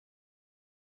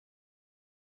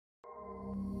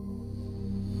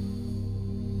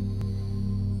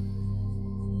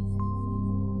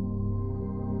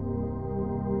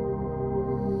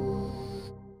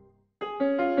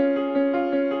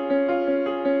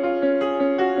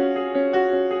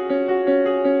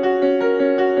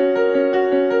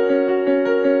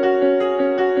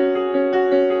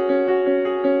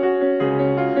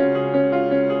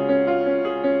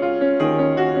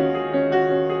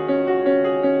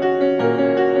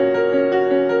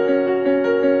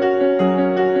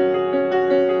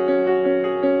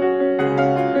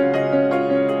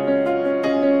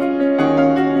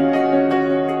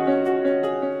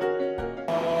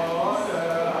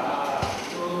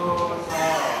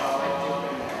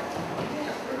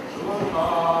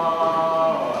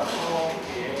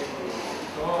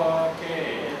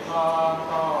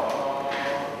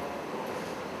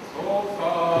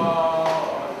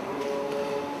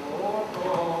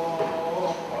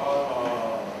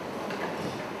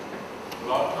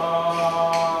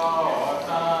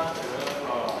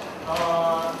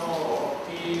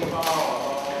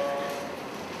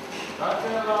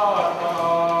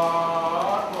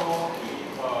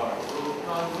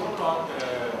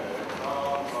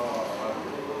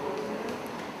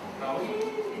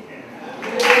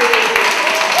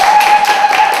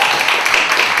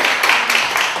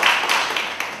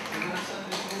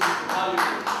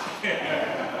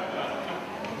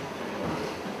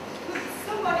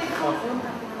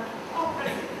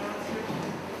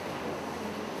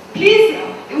Please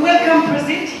welcome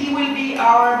President. He will be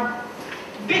our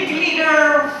big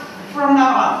leader from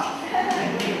now on.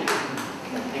 Thank you.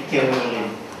 Thank you, William.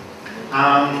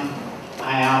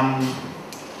 I am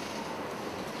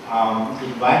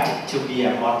invited to be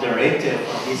a moderator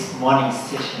for this morning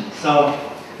session. So,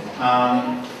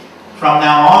 from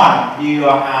now on, you will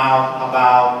have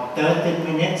about 30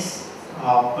 minutes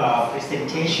of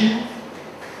presentation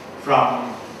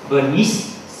from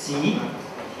Bernice C.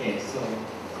 Okay, so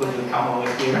could you come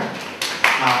over here?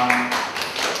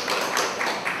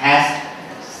 As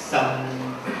some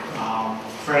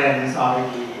friends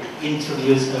already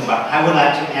introduced her, but I would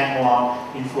like to add more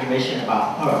information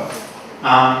about her.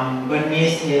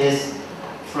 Bernice is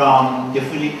from the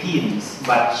Philippines,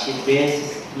 but she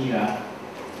based here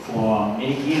for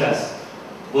many years,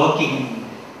 working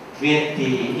with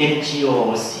the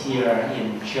NGOs here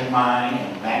in Chiang Mai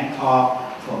and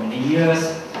Bangkok for many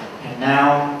years. And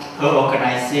now her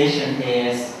organization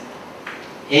is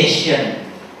Asian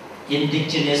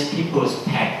Indigenous Peoples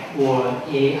Pact, or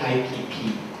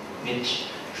AIPP, which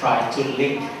try to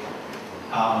link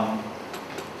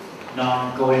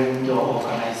non-governmental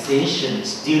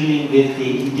organizations dealing with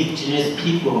the indigenous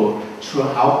people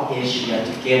throughout Asia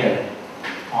together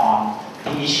on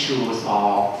the issues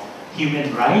of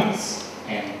human rights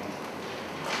and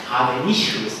other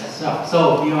issues as well.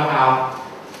 So we will have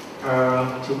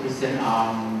her to present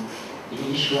on the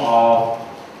issue of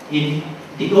the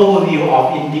overview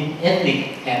of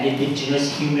ethnic and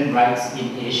indigenous human rights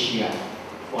in Asia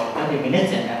for 30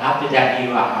 minutes, and then after that you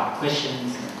will have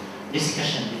questions and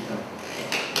discussion with her.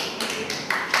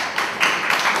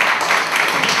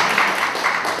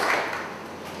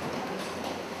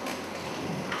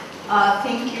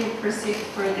 Thank you, President,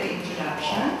 for the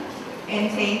introduction,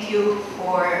 and thank you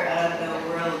for the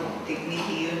World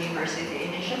Dignity University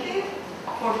Initiative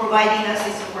for providing us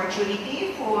this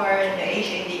opportunity for the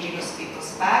Asian Indigenous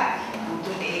Peoples Pact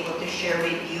to be able to share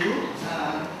with you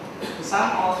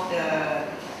some of the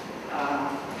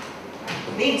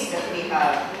things that we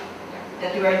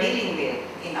are dealing with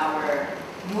in our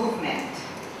movement.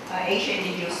 Asian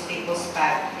Indigenous Peoples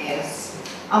Pact is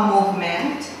a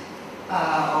movement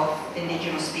of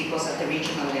indigenous peoples at the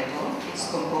regional level.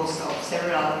 It's composed of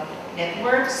several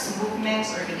networks,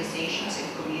 movements, organizations, and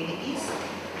communities.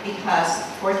 It has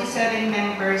 47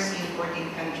 members in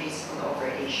 14 countries all over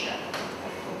Asia.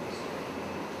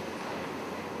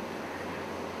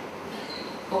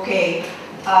 Okay,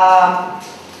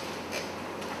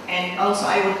 and also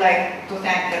I would like to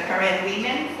thank the Karen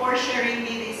women for sharing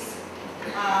me this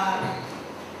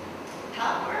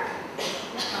tower.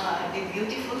 They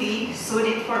beautifully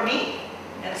suited for me,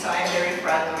 and so I'm very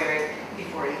proud to wear it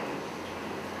before you.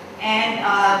 And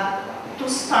to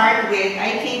start with,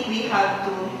 I think we have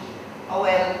to,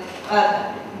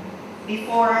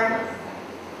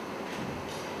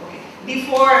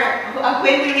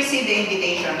 when we received the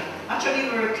invitation, actually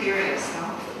we were curious,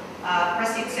 no?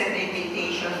 President sent the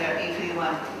invitation that if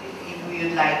we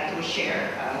would like to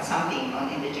share something on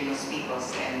indigenous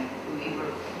peoples, and we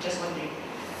were just wondering,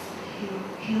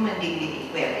 human dignity,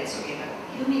 well, it's okay, but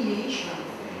humiliation.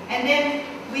 And then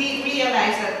we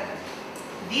realized that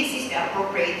this is the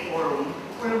appropriate forum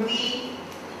where we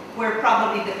where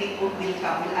probably the people will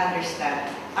come, will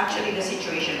understand actually the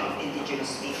situation of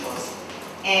indigenous peoples.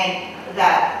 And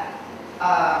that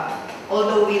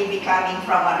although we'll be coming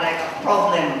from like a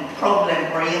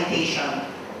problem orientation,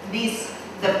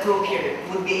 the group here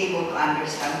would be able to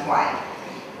understand why.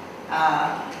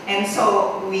 And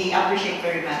so we appreciate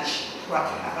very much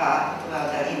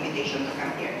the invitation to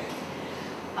come here.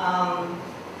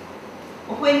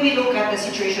 When we look at the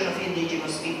situation of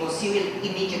indigenous peoples, you will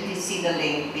immediately see the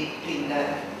link between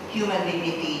the human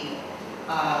dignity,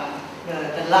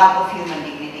 the lack of human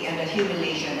dignity, and the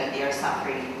humiliation that they are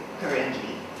suffering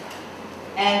currently.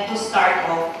 And to start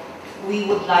off, we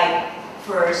would like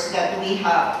first that we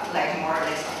have like more or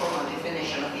less a formal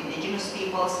definition of indigenous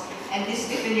peoples. And this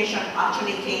definition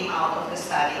actually came out of the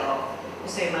study of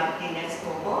Jose Martinez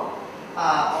Cobo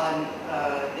on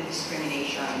the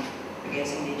discrimination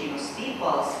against indigenous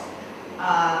peoples.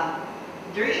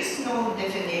 There is no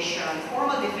definition,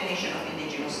 formal definition of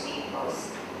indigenous peoples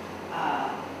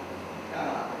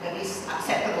that is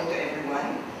acceptable to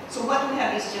everyone. So what we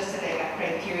have is just like a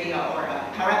criteria or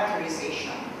a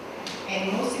characterization.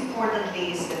 And most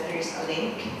importantly is that there is a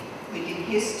link between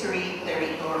history,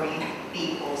 territory,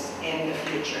 peoples, and the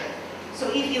future. So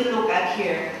if you look at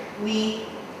here, we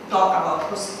talk about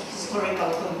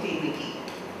historical continuity,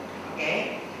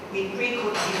 okay? With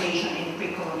pre-colonization in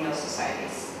pre-colonial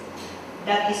societies.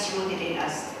 That is rooted in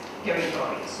as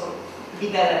territory, so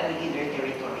developed within their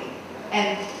territory.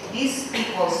 And these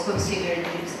peoples consider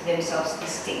themselves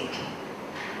distinct,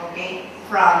 okay,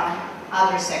 from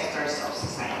other sectors of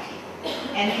society.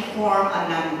 And they form a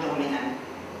non-dominant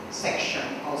section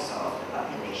also of the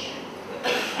population.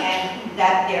 And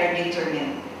that they are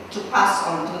determined to pass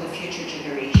on to the future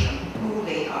generation who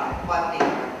they are,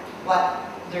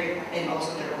 and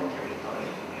also their own territory.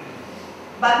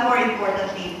 But more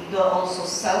importantly, they also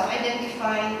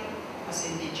self-identify as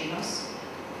indigenous,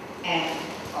 and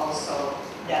also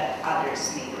that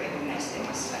others may recognize them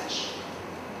as such.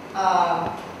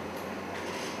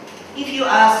 If you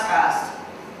ask us,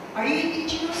 are you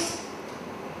indigenous?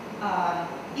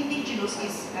 Indigenous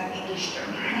is an English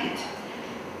term, right?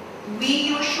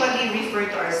 We usually refer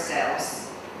to ourselves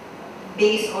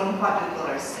based on what we call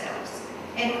ourselves.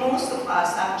 And most of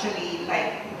us actually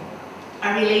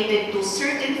are related to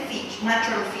certain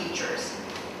natural features,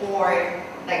 or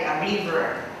like a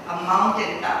river, a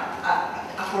mountain top,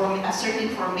 a certain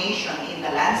formation in the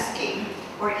landscape,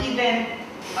 or even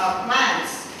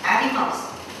plants, animals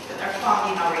that are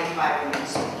found in our environment.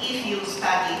 So if you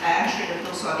study, I'm sure that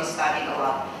those who have studied a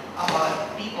lot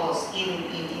about peoples in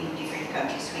different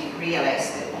countries will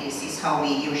realize that this is how we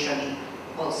usually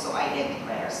also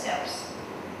identify ourselves.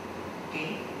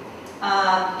 Okay?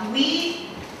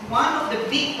 One of the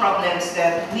big problems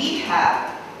that we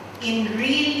have in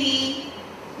really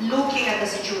looking at the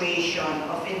situation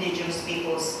of indigenous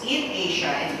peoples in Asia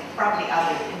and probably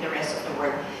in the rest of the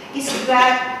world is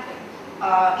that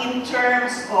in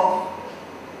terms of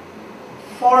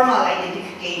formal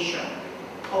identification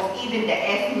of even the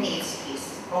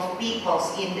ethnicities of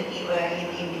peoples in the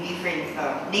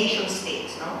different nation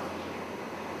states, no?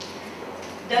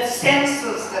 The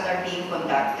census that are being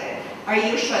conducted are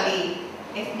usually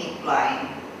ethnic blind,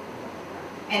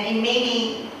 and in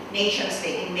many nation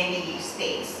states, in many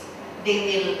states, they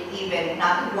will even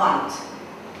not want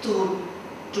to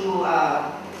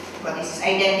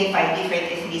identify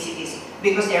different ethnicities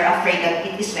because they're afraid that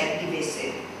it is like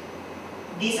divisive.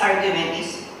 This argument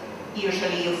is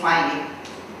usually you find it,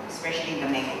 especially in the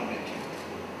Mekong region,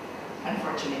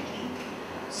 unfortunately.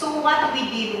 So what we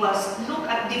did was look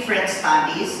at different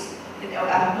studies.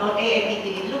 AIP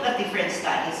did look at different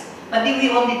studies, but then we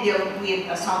only deal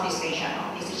with Southeast Asia.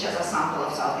 No? This is just a sample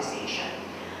of Southeast Asia,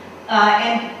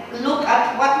 and look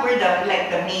at what were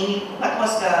what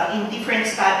was in different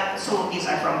studies. So these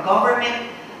are from government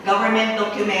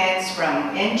documents,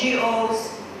 from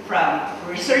NGOs, from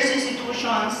research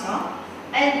institutions, no?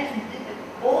 And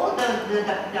all the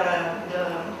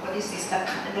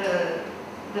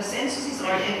censuses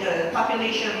or the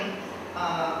population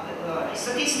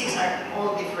statistics are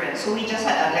all different. So we just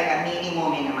had a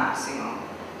minimum and a maximum.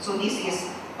 So this is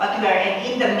what we are, and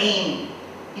in the main,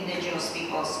 indigenous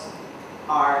peoples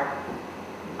are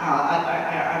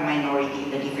a minority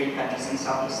in the different countries in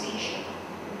Southeast Asia.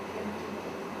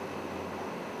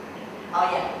 Oh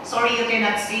yeah, sorry you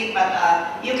cannot see it,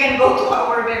 but you can go to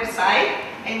our website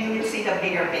and you will see the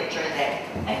bigger picture there.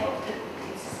 I hope that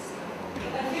it's...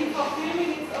 I think for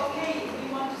filming it's okay if we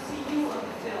want to see you on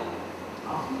the film.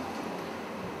 Oh.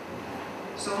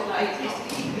 So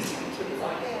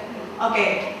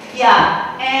okay,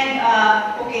 yeah, and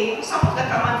okay, some of the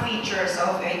common features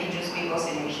of indigenous peoples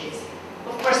in Asia is,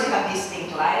 of course, we have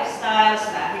distinct lifestyles,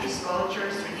 languages,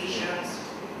 cultures, traditions,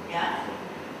 yeah?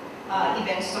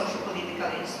 Even socio-political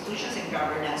institutions and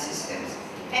governance systems.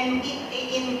 And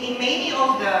in many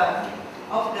of the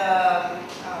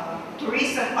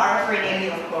tourism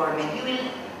paraphernalia of government, you will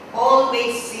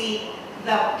always see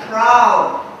the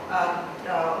proud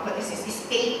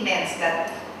statements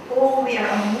that, oh, we are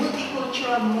a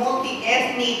multicultural,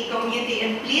 multi-ethnic community,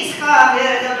 and please come,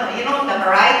 you know, the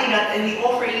variety that we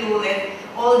offer you, and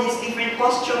all these different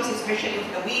costumes, especially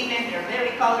with the women, they're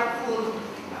very colorful,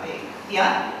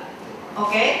 yeah?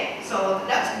 Okay, so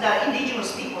that's the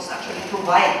indigenous peoples actually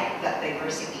provide that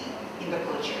diversity in the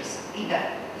cultures, in the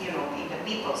in the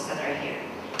peoples that are here.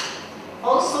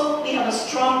 Also, we have a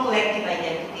strong collective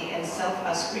identity and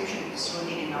self-ascription is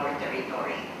rooted in our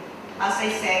territory. As I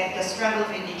said, the struggle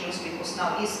of indigenous peoples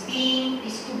now is to be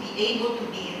able to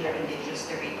be in their indigenous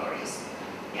territories.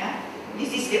 Yeah,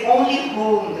 this is the only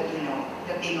home that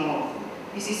they know.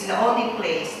 This is the only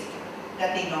place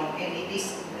that they know, and it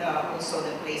is also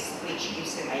the place which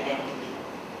gives them identity.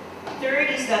 Third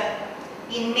is that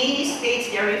in many states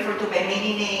they are referred to by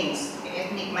many names.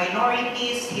 Ethnic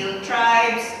minorities, hill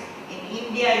tribes. In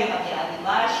India you have the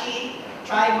Adivasi,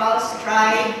 tribals,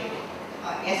 tribe,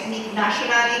 ethnic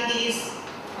nationalities,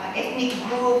 ethnic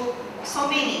group, so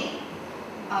many.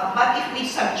 But if we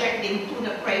subject them to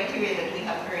the criteria that we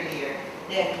have earlier,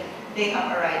 then they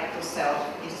have a right to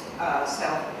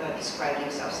self-describe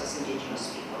themselves as indigenous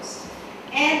peoples.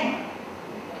 And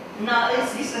now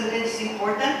it's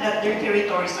important that their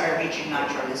territories are rich in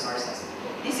natural resources.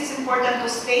 This is important to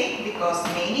state because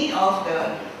many of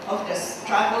the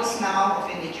struggles now of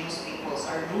indigenous peoples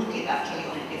are rooted actually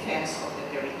on the defense of the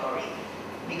territory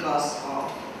because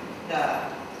of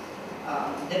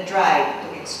the drive to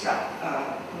extract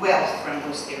wealth from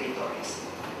those territories.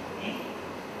 Okay?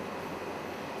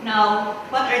 Now,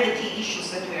 what are the key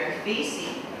issues that we are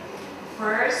facing?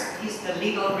 First is the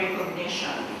legal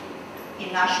recognition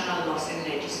in national laws and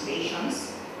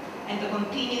legislations, and the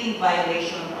continuing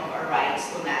violation of our rights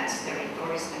to lands,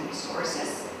 territories, and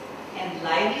resources, and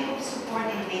livelihood support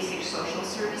in basic social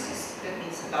services, that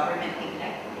means government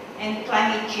neglect, and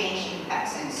climate change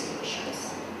impacts and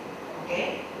solutions.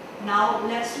 Okay? Now,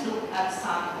 let's look at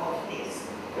some of this.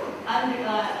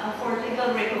 For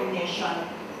legal recognition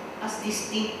as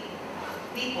distinct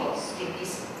peoples with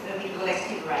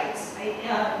collective rights,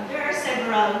 there are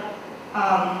several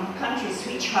countries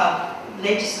which have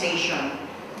legislation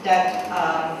that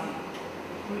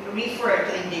refer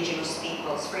to indigenous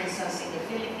peoples. For instance, in the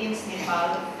Philippines,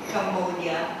 Nepal,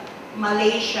 Cambodia,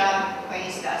 Malaysia,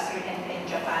 and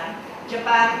Japan.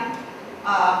 Japan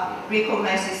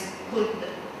recognizes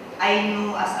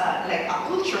Ainu as like a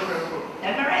cultural group.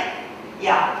 Am I right?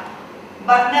 Yeah.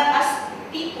 But not as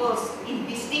peoples,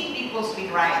 distinct peoples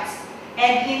with rights.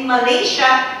 And in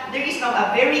Malaysia, there is now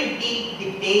a very big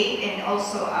debate and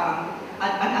also an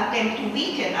attempt to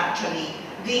weaken actually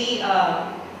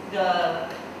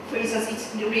for instance,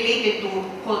 it's related to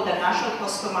called the national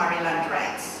customary land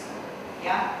rights.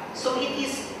 Yeah, so it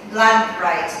is land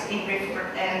rights and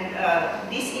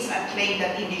this is a claim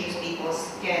that indigenous peoples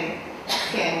can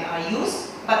use,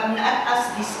 but not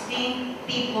as distinct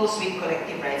peoples with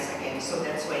collective rights again. So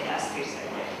that's why the asterisks are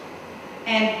there.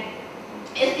 And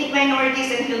ethnic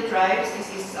minorities and hill tribes,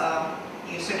 this is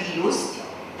usually used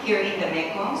here in the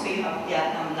Mekong. So you have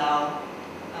Vietnam, Laos,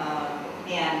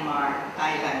 Myanmar,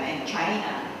 Thailand, and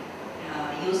China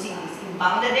using this. In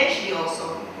Bangladesh, they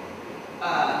also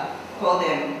call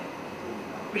them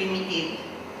primitive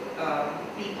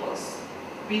peoples,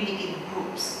 primitive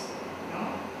groups. You know?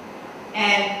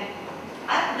 And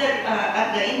at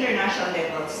the international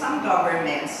level, some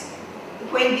governments,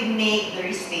 when they make the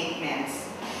restatements,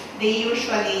 they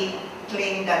usually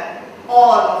claim that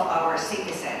all of our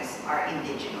citizens are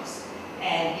indigenous.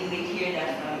 And you will hear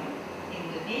that from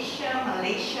Indonesia,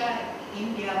 Malaysia,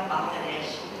 India,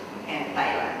 Bangladesh, and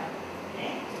Thailand.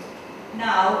 Okay?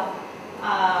 Now,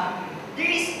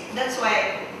 that's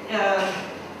why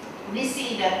we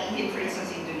see that even, for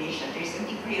instance, Indonesia, there is a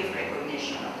degree of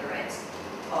recognition of the rights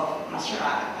of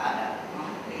masyarakat adat,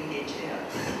 the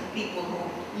indigenous people who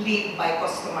live by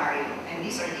customary, and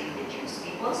these are the indigenous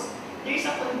peoples. There is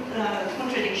a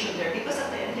contradiction there because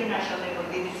at the international level,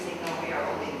 they will say, no, we are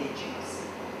all indigenous.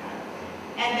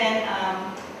 And then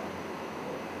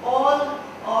all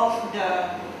of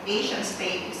the Asian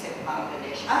states except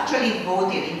Bangladesh actually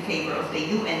voted in favor of the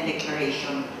UN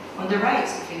Declaration on the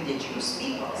Rights of Indigenous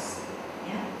Peoples.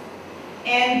 Yeah?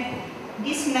 And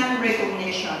this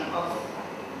non-recognition of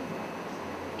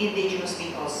indigenous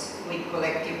peoples with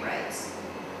collective rights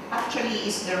actually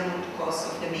is the root cause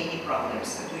of the many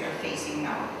problems that we are facing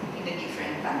now in the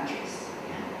different countries.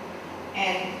 Yeah?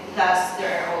 And thus,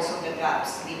 there are also the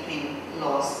gaps between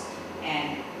laws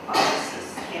and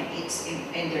policies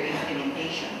and their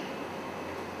implementation.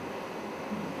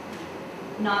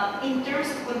 Now, in terms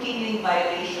of continuing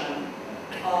violation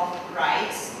of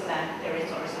rights to land,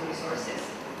 territories, and resources,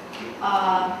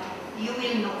 you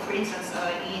will know, for instance,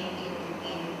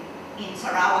 in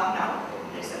Sarawak now,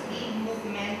 there's a big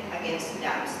movement against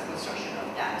dams, the construction of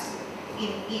dams.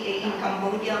 In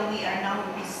Cambodia, we are now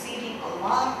receiving a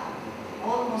lot,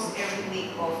 almost every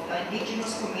week, of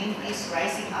indigenous communities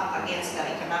rising up against the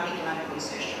economic land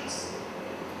concessions.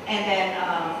 And then,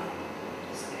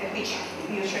 which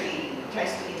usually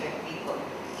tries to evict people.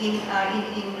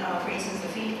 For instance,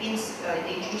 the Philippines, the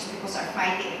indigenous peoples are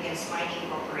fighting against mining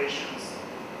corporations.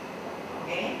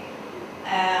 Okay?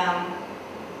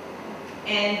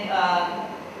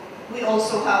 We are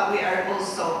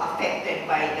also affected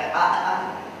by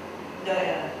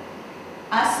the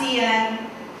ASEAN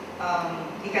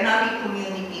Economic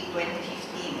Community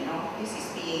 2015. You know, this is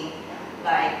being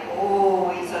like,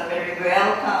 oh, it's a very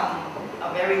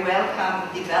welcome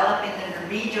development in the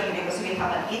region because we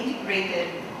have an integrated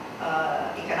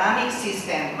economic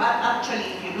system. But actually,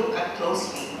 if you look at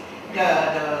closely,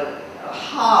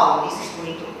 how this is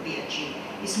going to be achieved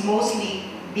is mostly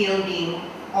building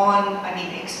on,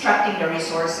 extracting the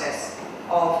resources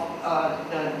of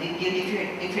the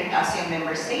different ASEAN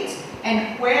member states.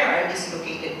 And where are these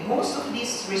located? Most of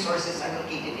these resources are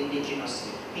located in indigenous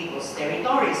people's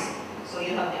territories. So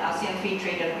you have the ASEAN Free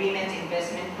Trade Agreements,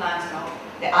 investment plans, now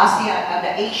the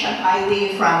Asian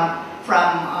Highway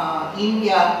from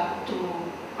India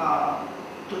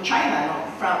to China,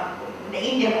 no? From the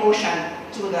Indian Ocean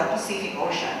to the Pacific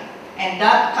Ocean, and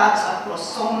that cuts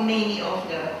across so many of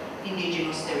the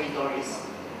indigenous territories.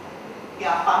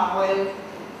 Yeah, palm oil.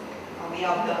 We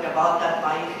have heard about that,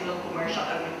 biofuel, commercial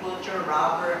agriculture,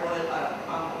 rubber,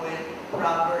 palm oil,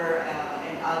 rubber,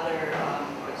 and other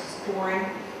corn.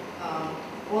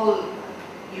 All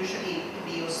usually to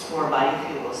be used for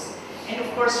biofuels. And of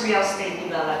course, real estate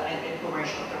development and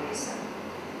commercial tourism.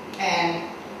 And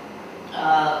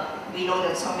we know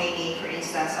that so many, for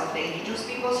instance, of the indigenous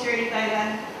peoples here in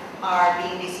Thailand are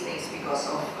being displaced because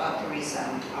of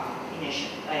tourism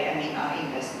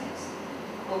investments.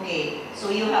 Okay, so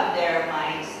you have their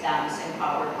mines, dams, and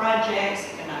power projects,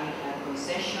 economic land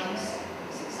concessions,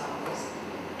 as examples,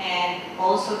 and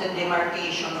also the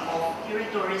demarcation of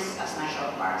territories as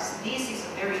national parks. This is a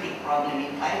very big problem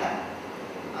in Thailand,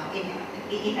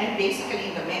 and basically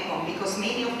in the Mekong, because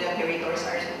many of the territories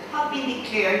have been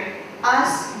declared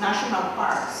as national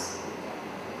parks.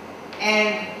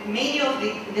 And many of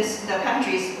the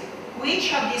countries which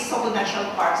have these so-called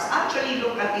national parks actually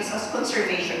look at this as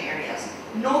conservation areas.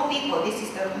 No people, this is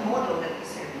the model that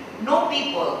is here. No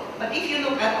people, but if you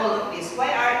look at all of this, why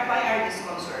are these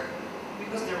conserved?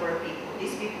 Because there were people.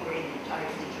 These people were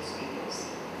indigenous peoples.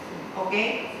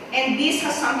 Okay? And this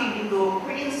has something to do,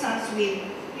 for instance, with,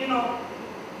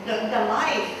 the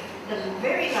life, the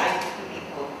very life of the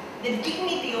people, the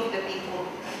dignity of the people.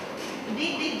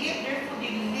 They get their food,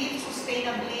 they live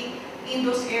sustainably in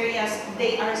those areas.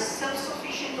 They are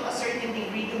self-sufficient to a certain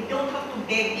degree. They don't have to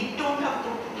beg, they don't have to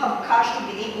have cash to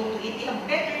be able to eat. They have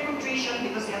better nutrition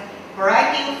because they have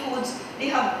variety of foods. They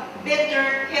have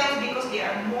better health because they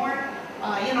are more,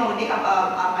 they have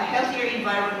a healthier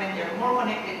environment. They are more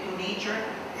connected to nature.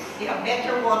 They have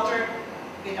better water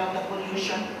without the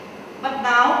pollution. But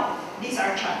now, these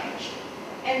are challenged.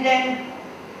 And then,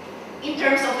 in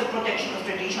terms of the protection of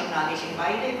traditional knowledge and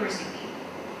biodiversity,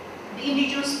 the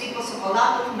indigenous peoples have a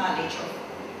lot of knowledge of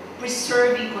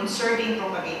preserving, conserving,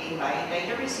 propagating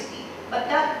biodiversity. But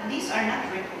these are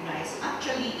not recognized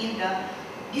actually in the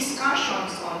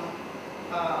discussions on,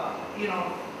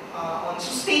 on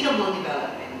sustainable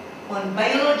development, on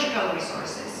biological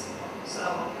resources. So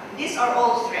these are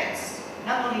all threats,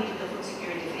 not only to the food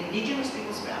security of indigenous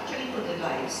peoples, but actually to the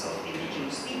lives of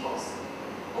indigenous peoples.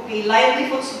 Okay,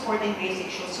 livelihood support and basic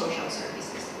social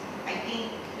services. I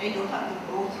think I don't have to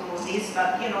go through this,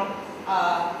 but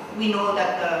we know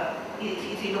that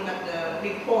if you look at the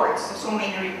reports, so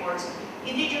many reports,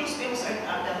 indigenous peoples are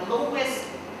at the lowest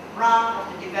rank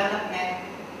of the development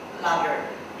ladder.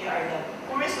 They are the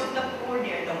poorest of the poor.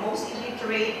 They are the most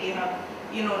illiterate. They have,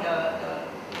 they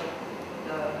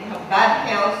have bad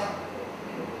health.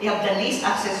 They have the least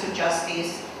access to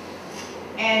justice,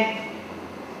 and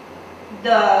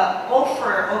the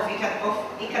offer of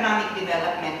economic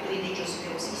development to indigenous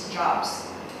peoples is jobs.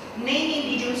 Many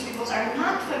indigenous peoples are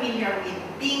not familiar with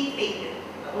being paid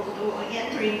to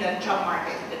entering the job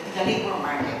market, the labor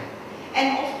market.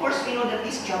 And of course, we know that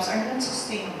these jobs are not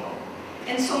sustainable.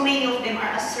 And so many of them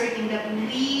are asserting that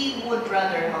we would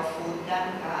rather have food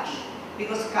than cash,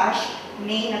 because cash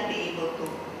may not be able to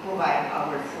provide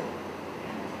our food.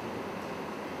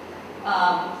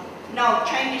 Now,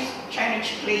 climate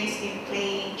change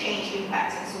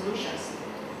impacts and solutions.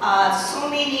 So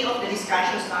many of the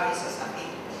discussions now is as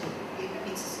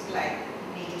it's like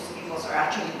indigenous peoples are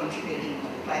actually contributing to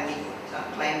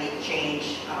climate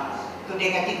change, to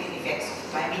negative effects of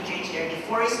climate change. They're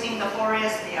deforesting the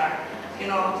forest. They are,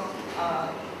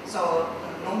 so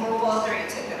no more water,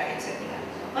 etc., etc.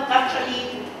 But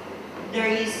actually, there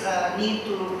is a need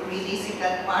to revisit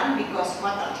that one, because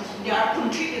what actually they are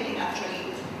contributing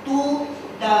actually to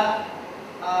the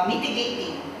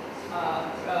mitigating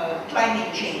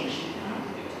climate change.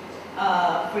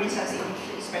 For instance,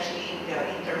 especially in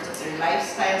terms of their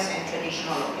lifestyles and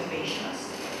traditional occupations.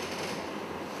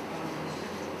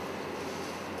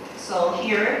 So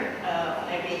here,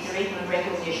 I reiterate the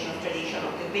recognition of traditional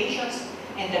occupations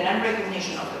and the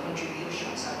non-recognition of the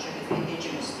contributions actually of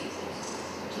indigenous peoples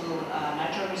to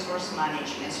natural resource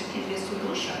management, so it can be a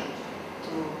solution to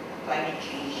climate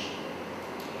change.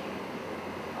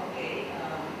 Okay,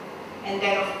 and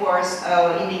then of course,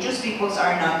 indigenous peoples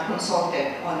are not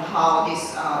consulted on how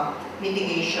this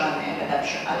mitigation and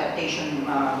adaptation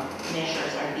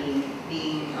measures are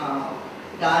being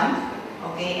done.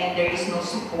 Okay, and there is no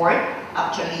support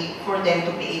actually for them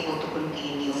to be able to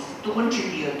continue to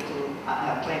contribute to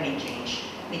climate change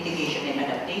mitigation and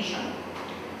adaptation.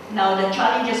 Now, the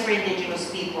challenges for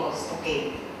indigenous peoples,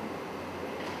 okay,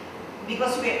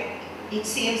 because it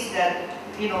seems that,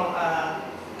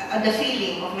 the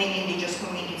feeling of many indigenous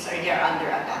communities are they're under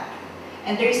attack.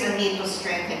 And there is a need to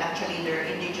strengthen actually their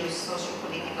indigenous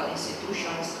socio-political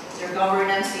institutions, their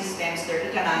governance systems, their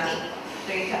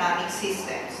economic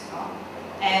systems. No?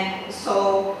 And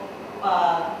so,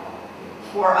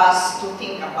 for us to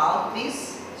think about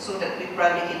this, so that we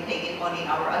probably can take it on in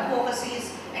our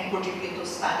advocacies and contribute to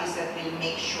studies that will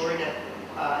make sure that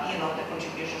the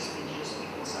contributions of indigenous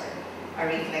peoples are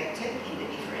reflected in the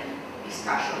different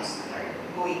discussions that are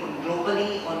going on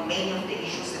globally on many of the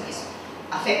issues that is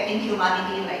affecting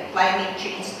humanity, like climate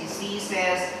change,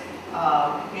 diseases,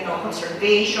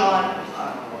 conservation,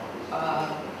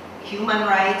 human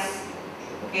rights.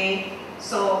 Okay,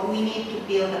 so we need to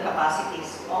build the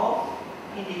capacities of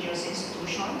indigenous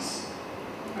institutions,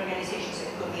 organizations,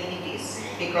 and communities,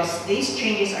 because these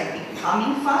changes are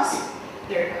becoming fast.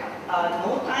 There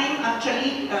no time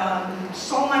actually.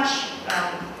 So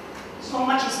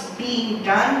much is being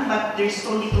done, but there's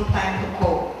so little time to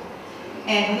cope.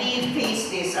 And we face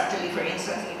this actually, for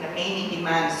instance, in the many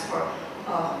demands for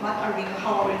how are we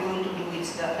going to do it?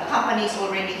 The company is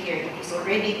already here. It is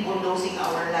already bulldozing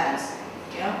our lands.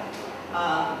 Yeah.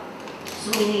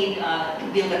 So we need to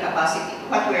build the capacity.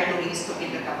 What we are doing is to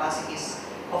build the capacities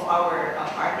of our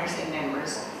partners and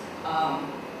members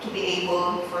to be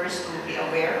able, first, to be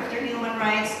aware of their human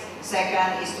rights.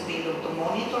 Second is to be able to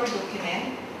monitor,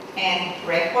 document, and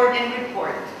record and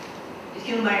report the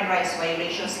human rights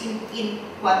violations in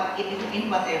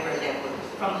whatever level,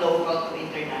 from local to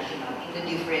international, in the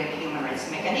different human rights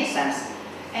mechanisms.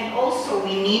 And also,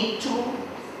 we need to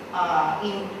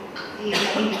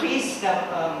increase the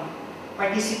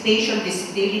participation,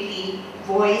 visibility,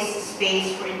 voice,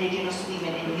 space for indigenous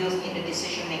women and youth in the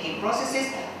decision-making processes,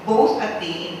 both at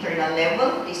the internal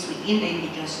level, this within the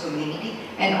indigenous community,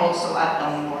 and also at the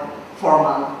more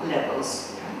formal levels.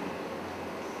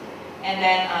 And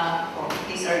then,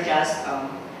 these are just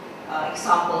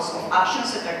examples of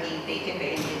actions that are being taken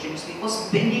by indigenous peoples.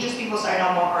 The indigenous peoples are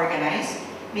now more organized.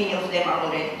 Many of them are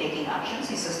already taking actions.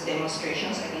 This is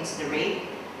demonstrations against the rape.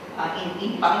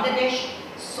 In Bangladesh,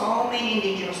 so many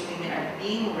indigenous women are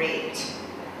being raped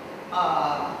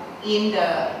in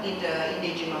the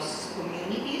indigenous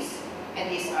communities, and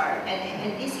this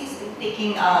is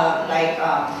taking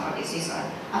this is a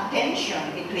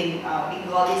tension between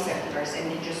Bengali settlers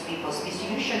and indigenous peoples. This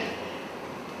usually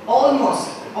almost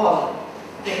all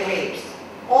the rapes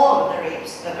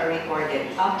that are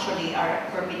recorded actually are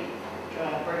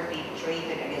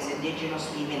perpetrated against indigenous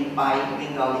women by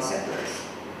Bengali settlers.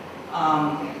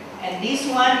 And this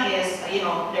one is,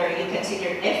 there you can see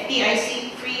there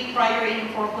FPIC, free, prior, and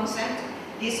informed consent.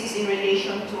 This is in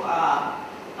relation to a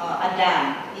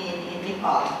dam in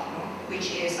Nepal,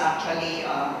 which is actually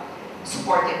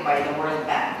supported by the World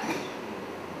Bank.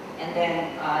 And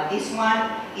then this one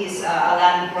is a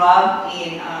land grab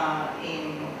in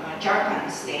Jharkhand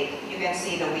state. You can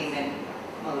see the women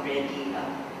already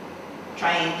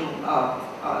trying to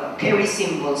carry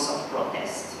symbols of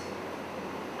protest.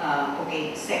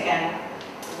 Okay, second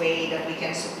way that we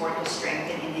can support to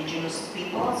strengthen indigenous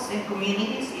peoples and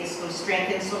communities is to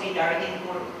strengthen solidarity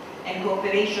and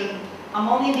cooperation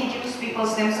among indigenous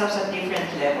peoples themselves at different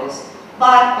levels,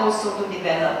 but also to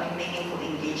develop meaningful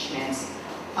engagements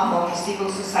among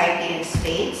civil society and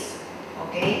states,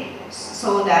 okay,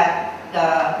 so that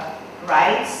the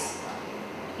rights,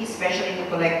 especially the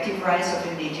collective rights of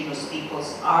indigenous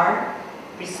peoples, are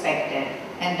respected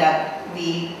and that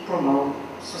we promote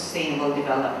sustainable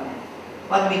development,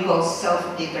 what we call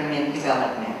self-determined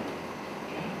development.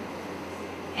 Okay.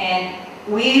 And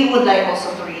we would like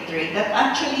also to reiterate that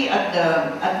actually at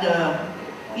the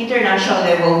international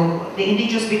level, the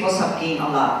indigenous peoples have gained a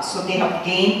lot. So they have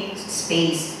gained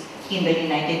space in the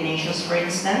United Nations, for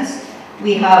instance.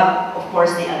 We have, of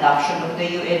course, the adoption of the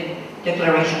UN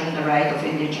Declaration on the Rights of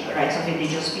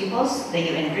Indigenous Peoples, the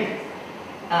UN RIP.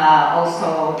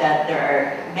 Also that there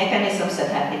are mechanisms that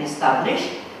have been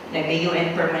established, like the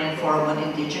UN Permanent Forum on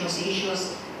Indigenous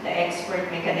Issues, the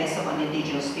Expert Mechanism on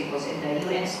Indigenous Peoples, and the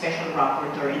UN Special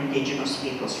Rapporteur on Indigenous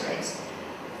Peoples' Rights.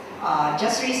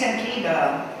 Just recently,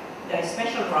 the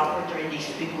Special Rapporteur on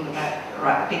Indigenous Peoples'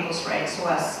 Rights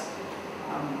was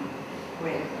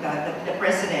with the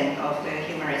President of the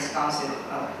Human Rights Council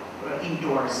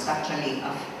endorsed, actually,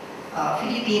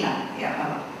 Filipina.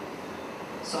 Yeah,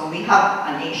 so we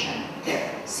have a nation there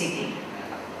sitting.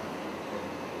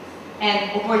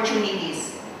 And opportunities.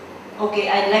 Okay,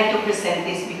 I'd like to present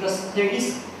this because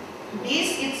this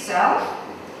itself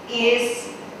is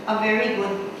a very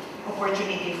good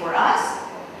opportunity for us.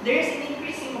 There is an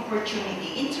increasing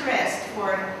opportunity, interest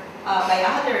by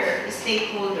other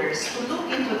stakeholders to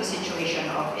look into the situation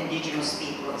of indigenous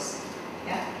peoples.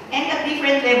 Yeah? And at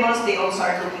different levels, they also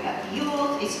are looking at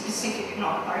youth, it's specific,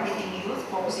 targeting youth,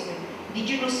 focusing on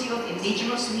indigenous youth,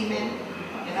 indigenous women,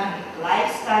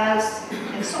 lifestyles,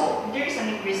 and so there is an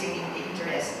increasing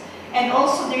interest. And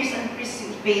also there is an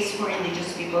increasing space for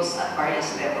indigenous peoples at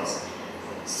various levels.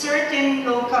 Certain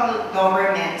local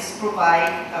governments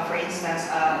provide, for instance,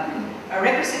 a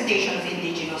representation of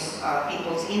indigenous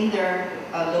peoples in their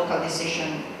local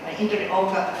decision, in their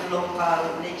local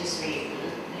legislative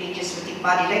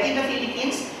body. Like in the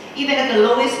Philippines, even at the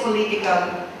lowest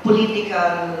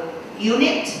political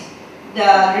unit,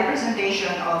 the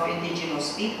representation of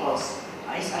indigenous peoples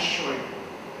is assured,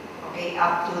 okay,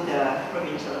 up to the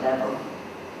provincial level.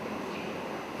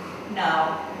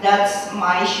 Now, that's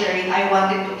my sharing. I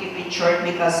wanted to keep it short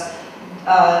because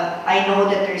I know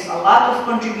that there's a lot of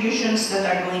contributions that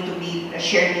are going to be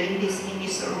shared in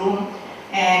this room,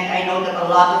 and I know that a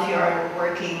lot of you are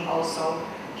working also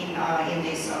in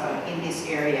this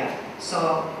area.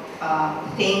 So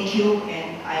thank you,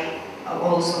 and I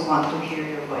also want to hear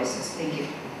your voices. Thank you.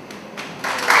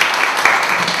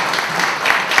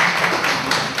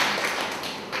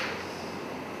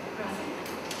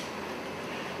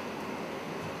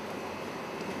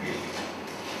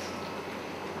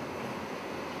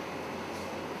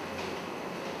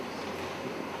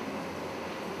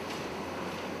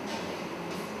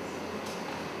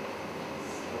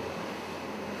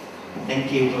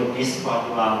 Thank you, Bernice, for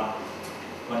your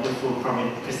wonderful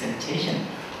presentation.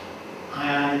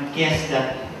 I guess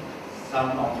that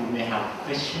some of you may have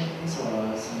questions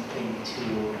or something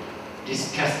to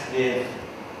discuss with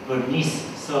Bernice,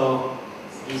 so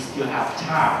we still have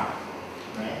time,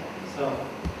 right? So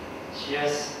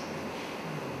just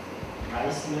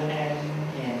raise your hand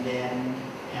and then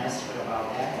ask her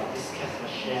about that, or discuss or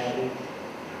share with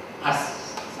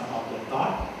us some of your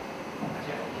thoughts.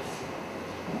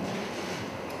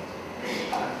 The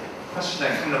question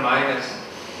that comes to mind is,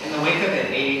 in the wake of the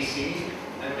AEC,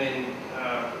 I mean,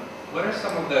 what are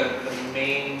some of the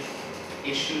main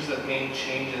issues, the main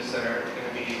changes that are going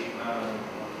to be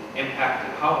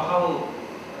impacted? How will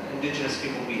indigenous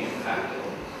people be impacted?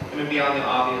 I mean, beyond the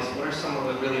obvious, what are some of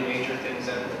the really major things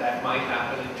that might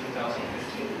happen in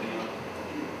 2015 and beyond?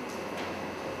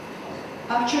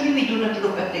 Actually, we do not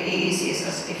look at the AEC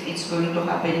as if it's going to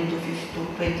happen in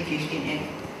 2015 and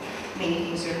many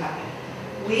things will happen.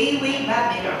 Way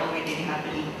back, they are already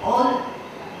happening. I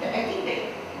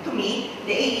think to me,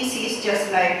 the AEC is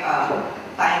just like a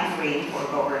time frame for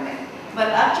government. But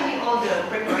actually, all the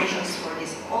preparations for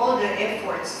this, all the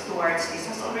efforts towards this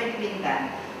has already been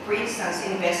done. For instance,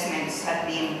 investments have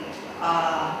been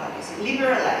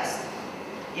liberalized.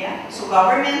 Yeah, so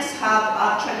governments have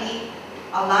actually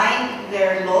aligned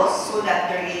their laws so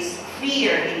that there is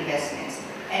freer investments.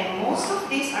 And most of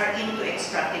these are into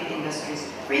extractive industries.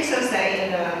 For instance,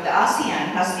 the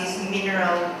ASEAN has this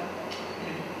mineral,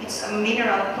 it's a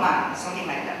mineral plant, something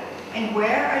like that. And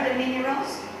where are the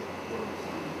minerals?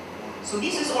 So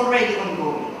this is already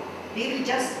ongoing. They will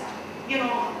just you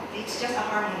know, it's just a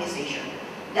harmonization.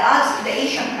 The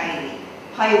Asian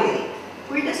highway,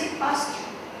 where does it pass through?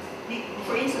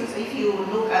 For instance, if you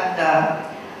look at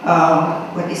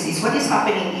what is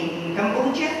happening in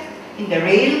Cambodia, in the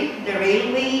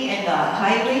railway and the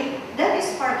highway, that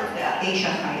is part of the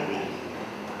Asian highway.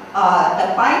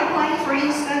 The pipeline, for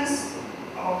instance,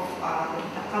 of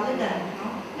the Kaladan,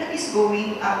 that is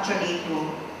going actually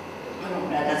to,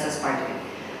 that's as part of it.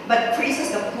 But for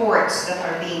instance, the ports that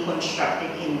are being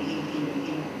constructed in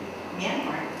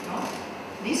Myanmar,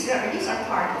 these are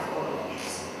part of all of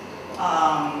this.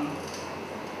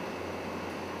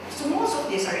 So most of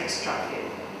these are extracted,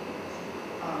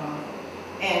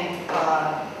 and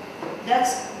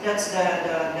that's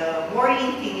the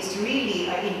worrying thing is really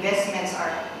investments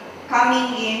are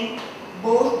coming in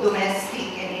both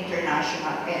domestic and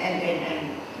international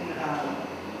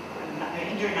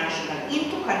international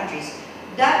into countries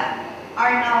that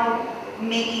are now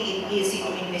making it easy to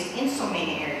invest in so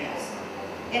many areas.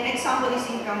 An example is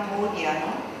in Cambodia.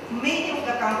 Many of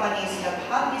the companies that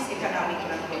have this economic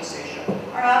land concession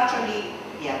are actually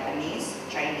Japanese,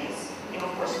 Chinese, and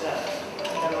of course the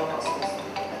locals.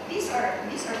 But these are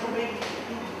already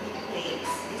in place.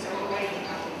 These are already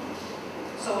happening.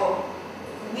 So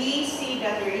we see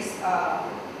that there is a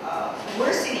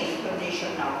worsening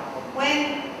condition now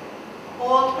when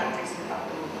all countries will have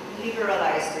to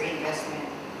liberalize their investment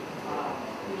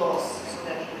laws so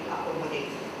that it will accommodate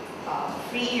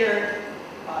freer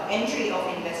entry of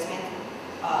investment,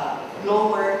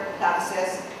 lower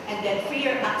taxes, and then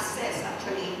freer access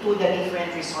actually to the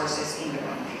different resources in the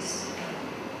countries.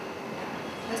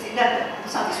 Does that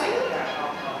satisfy you?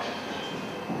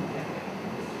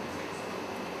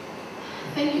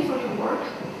 Thank you for your work.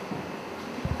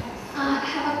 I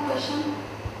have a question.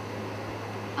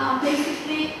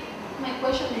 Basically, my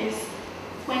question is,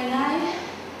 when I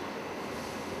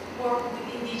work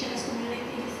with indigenous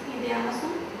communities in the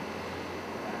Amazon,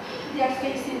 they are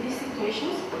facing these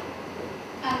situations,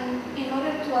 and in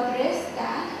order to address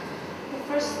that, the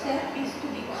first step is to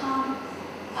become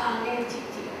an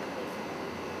entity,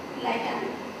 like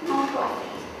a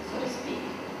non-profit, so to speak,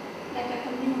 like a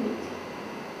community.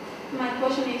 My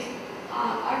question is,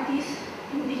 are these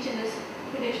indigenous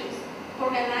populations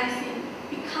organizing,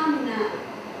 becoming a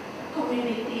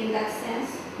community in that sense,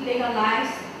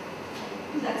 legalized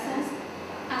in that sense,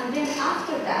 and then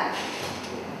after that,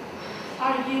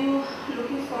 are you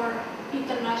looking for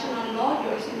international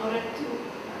lawyers in order to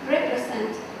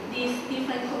represent these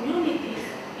different communities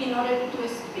in order to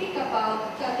speak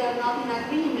about that they are not in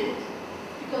agreement?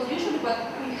 Because usually what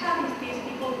we have is these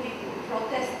people with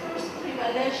protesters,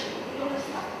 revelation, all this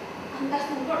stuff, and that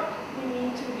doesn't work. We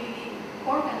need to really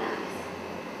organize.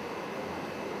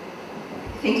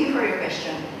 Thank you for your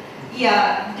question.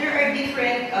 Yeah, there are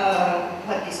different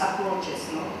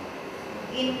approaches, no?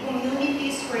 In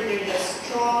communities where there's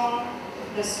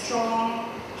the strong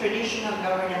traditional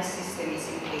governance system is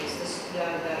in place, the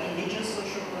indigenous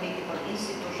socio-political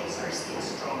institutions are still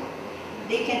strong.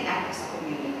 They can act as a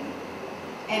community.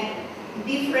 And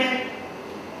different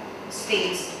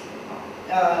states,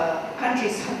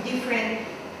 countries have different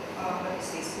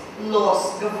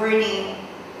laws governing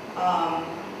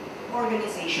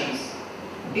organizations.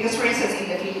 Because for instance, in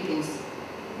the Philippines,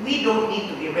 we don't need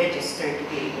to be registered to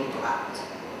be able to act,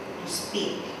 to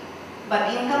speak.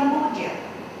 But in Cambodia,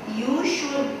 you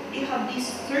should have this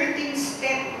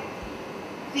 13-step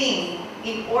thing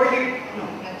in order, no,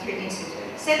 not 13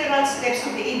 steps, several steps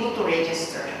to be able to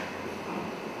register.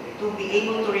 To be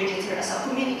able to register as a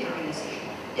community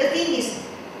organization. The thing is,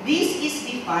 this is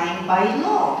defined by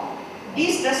law.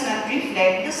 This does not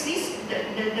reflect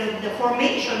the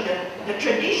formation, the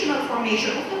traditional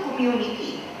formation of the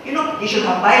community. You know, they should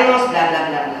have bylaws, blah, blah,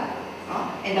 blah,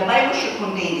 blah. And the bylaws should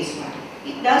contain this one.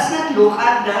 It does not look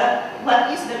at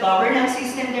what is the governance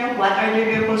system there, what are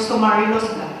the customary laws,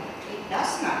 blah. It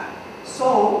does not.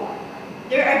 So,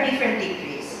 there are different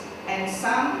degrees and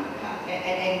some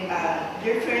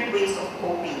different ways of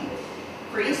coping.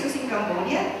 For instance, in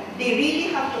Cambodia, they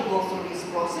really have to go through this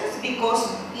process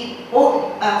because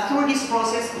through this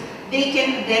process, they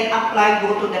can then apply,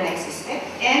 go to the next step,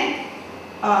 and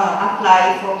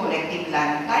apply for collective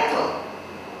land title,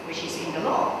 which is in the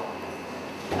law.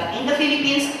 But in the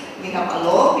Philippines, we have a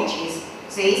law which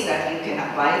says that you can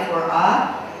apply for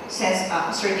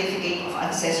a certificate of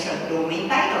ancestral domain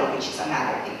title, which is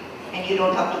another thing. And you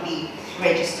don't have to be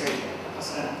registered.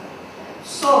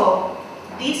 So,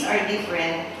 these are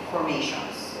different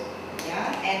formations,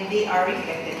 yeah, and they are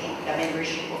reflected in the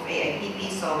membership of AIPP.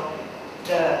 So,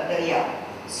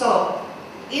 So,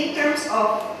 in terms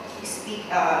of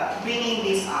bringing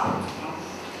this out,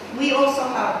 we also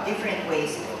have different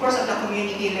ways. Of course, at the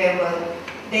community level,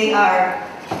 they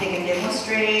can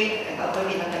demonstrate, at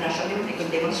the national level, they can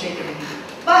demonstrate everything.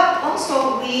 But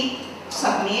also, we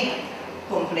submit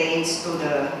complaints to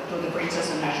the, for instance,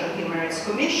 the National Human Rights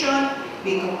Commission.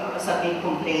 We submit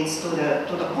complaints to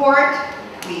the court.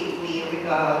 We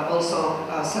also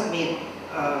submit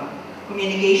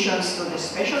communications to the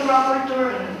Special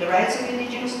Rapporteur on the Rights of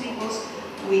Indigenous Peoples.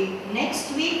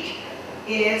 Next week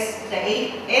is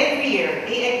every year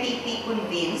AIPP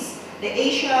convenes the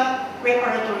Asia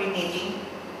Preparatory Meeting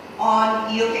on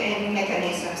UKN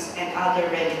mechanisms and other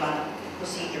relevant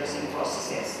procedures and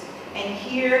processes. And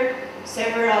here,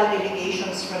 several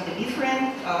delegations from the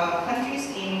different countries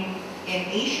in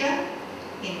Asia,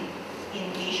 in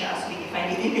Asia as we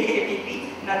define it in the AIPP,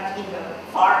 not in the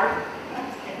far,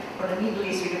 or the Middle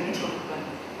East, we don't know.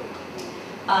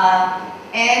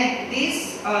 And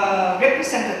these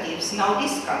representatives now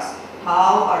discuss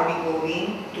how are we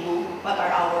going to, what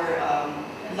are our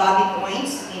lobby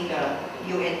points in the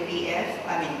UNPF,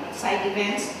 side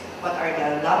events, what are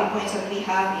the lobby points that we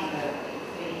have in the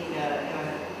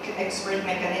expert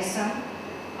mechanism,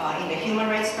 in the Human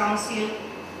Rights Council.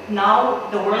 Now,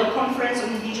 the World Conference on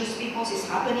Indigenous Peoples is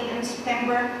happening in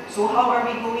September, so how are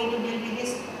we going to deal with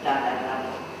this? Blah, blah, blah,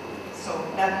 blah. So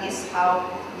that is how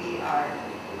we are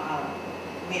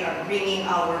bringing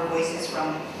our voices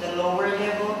from the lower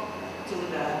level to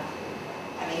the,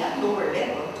 not lower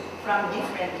level, from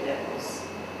different levels.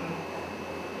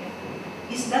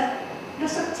 Does that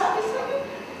satisfy you?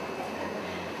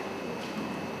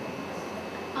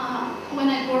 When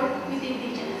I work with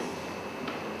Indigenous,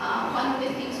 one of the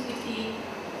things we see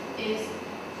is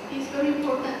it's very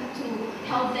important to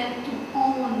help them to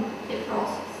own the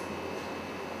process.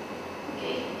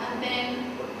 Okay, and then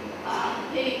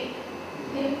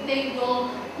they will,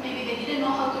 maybe they didn't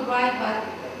know how to write, but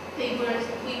we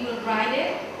will write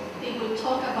it. They will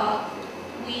talk about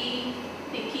the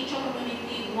Kjell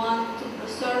community want to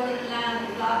preserve their land,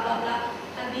 blah, blah, blah.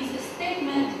 And this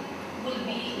statement will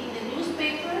be in the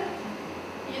newspaper,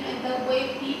 in that way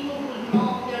people will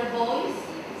know their voice,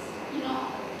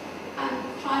 and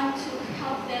trying to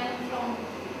help them from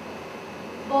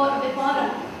the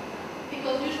bottom.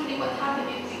 Because usually what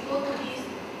happens is we go to these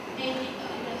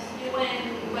UN,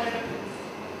 whatever,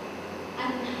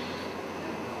 and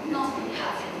nothing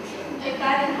happens.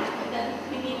 That is that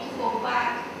we need to go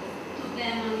back to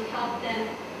them and help them.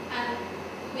 And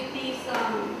with this, I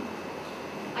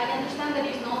understand that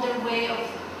it's not their way of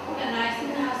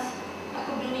organizing as a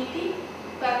community,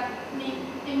 but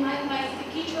in my the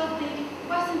Kjell thing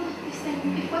wasn't the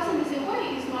same. It wasn't the same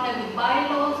way. It's not like with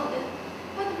bylaws or that.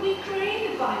 But we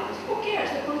created bylaws. Who cares?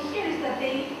 The point here is that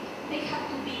they have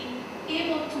to be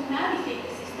able to navigate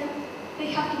the system.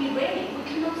 They have to be ready. We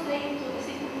cannot say to the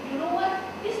system, you know what?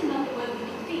 This is not the way we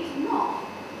do things. No,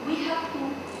 we have to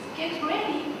get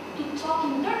ready to talk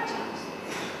in their terms.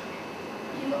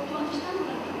 You understand what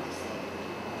I'm trying to say?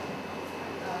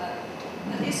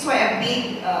 This is why a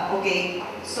big, okay,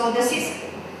 so this is,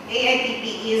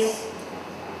 AIPP is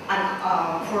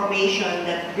a formation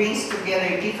that brings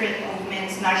together different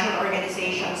movements, national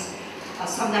organizations,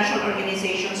 sub-national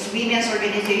organizations, women's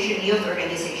organization, youth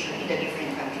organization in the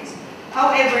different countries.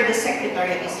 However, the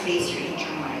Secretariat is based here in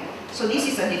Chiang Mai. So this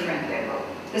is a different level.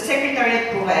 The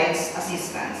Secretariat provides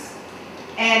assistance.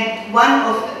 And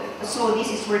so this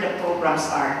is where the programs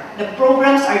are. The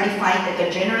programs are defined at the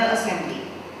General Assembly.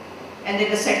 And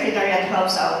then the Secretariat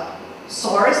helps out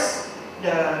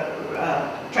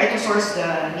try to source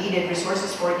the needed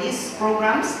resources for these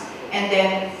programs, and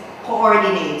then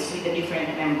coordinates with the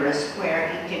different members where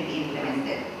it can be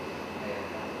implemented.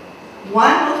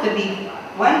 One of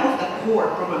the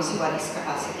core programs is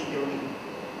capacity building.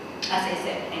 As I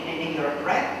said, and you're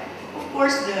correct. Of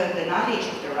course, the knowledge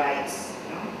of the rights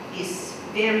is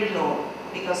very low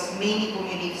because many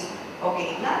communities,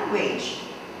 language.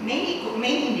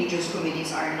 Many indigenous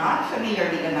communities are not familiar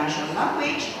with the national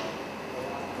language,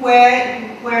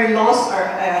 where laws are,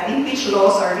 in which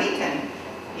laws are written,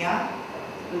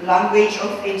 language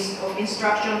of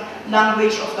instruction,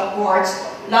 language of the courts,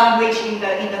 language in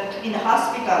the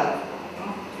hospital,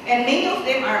 and many of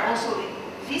them are also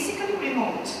physically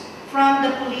remote from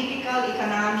the political,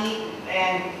 economic,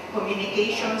 and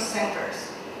communication centers.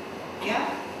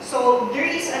 So there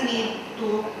is a need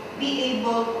to be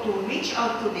able to reach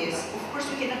out to this. Of course,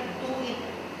 we cannot do it,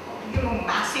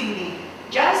 massively.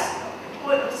 Just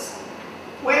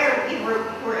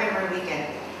wherever we can.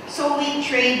 So we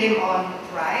train them on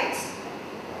rights.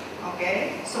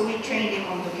 Okay. So we train them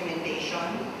on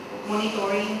documentation,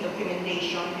 monitoring,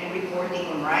 documentation, and reporting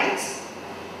on rights.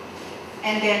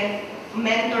 And then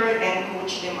mentor and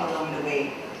coach them along the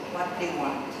way, what they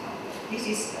want. This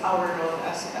is our role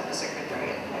as at the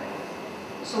secretariat level.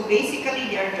 So basically,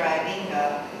 they are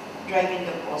driving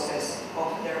the process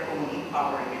of their own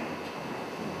empowerment.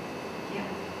 Yeah.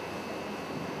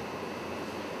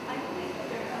 I believe that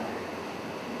there are other.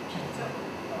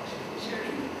 Sure.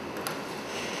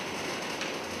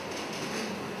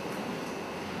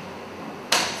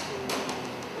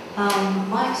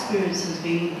 My experience has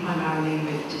been primarily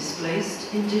with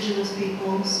displaced Indigenous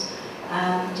peoples,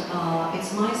 and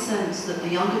it's my sense that the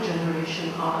younger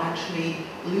generation are actually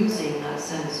losing that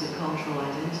sense of cultural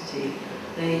identity.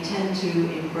 They tend to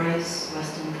embrace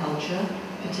Western culture,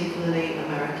 particularly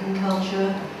American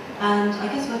culture, and I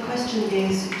guess my question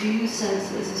is, do you sense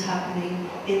that this is happening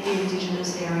in the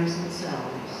Indigenous areas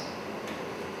themselves?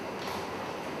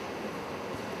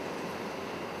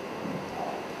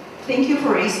 Thank you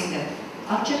for raising that.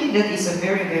 Actually, that is a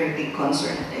very, very big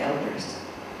concern of the elders.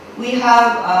 We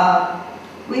have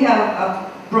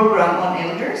a program on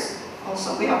elders.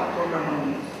 Also, we have a program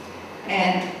on youth.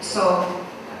 And so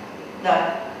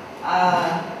that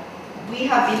we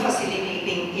have been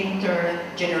facilitating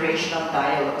intergenerational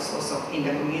dialogues also in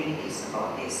the communities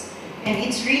about this. And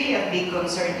it's really a big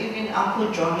concern. Even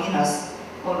Uncle Johnny has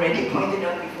already pointed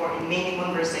out before in many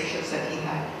conversations that he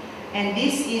had. And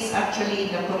this is actually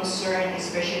the concern,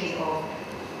 especially of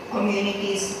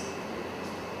communities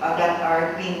that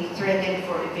are being threatened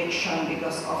for eviction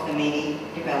because of the many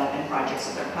development projects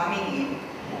that are coming in.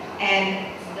 And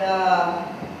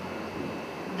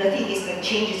the thing is that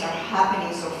changes are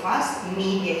happening so fast.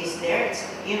 Media is there, it's,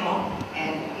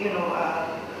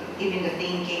 even the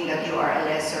thinking that you are a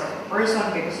lesser person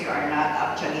because you are not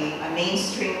actually a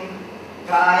mainstream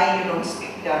guy, you don't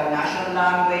speak the national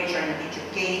language, you're not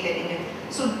educated.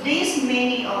 So these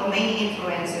many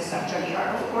influences actually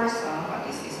are, of course, what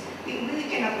is this?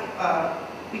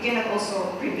 We cannot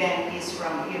also prevent this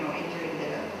from entering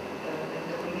the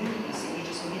communities,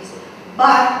 indigenous communities.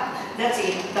 But that's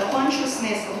it. The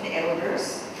consciousness of the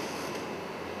elders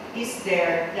is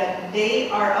there that they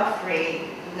are afraid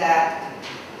that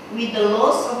with the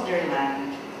loss of their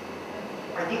land,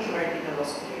 particularly the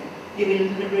loss of their land, they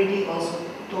will really also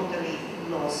totally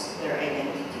lose their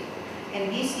identity. And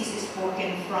this is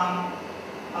spoken from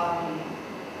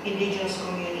indigenous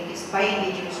communities, by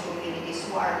indigenous communities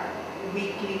who are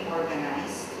weakly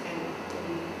organized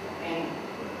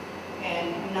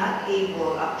and not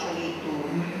able actually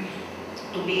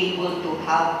to be able to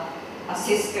have a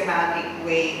systematic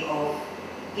way of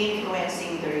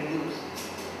influencing their youth.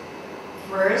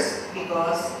 First,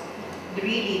 because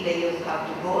really the youth have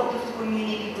to go to the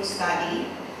community to study.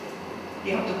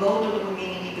 They have to go to the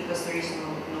community because there is no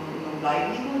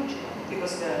livelihood,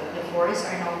 because the forests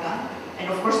are now gone. And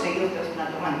of course the youth does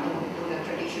not want to do the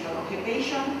traditional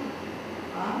occupation.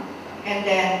 And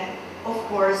then, of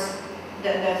course,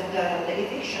 the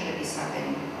eviction that is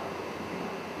happening.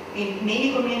 In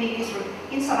many communities,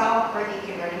 in Sarawak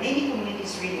particularly, many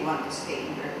communities really want to stay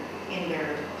in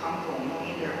their kampong,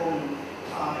 in their own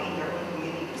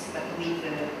communities. But with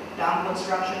the dam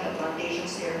construction, the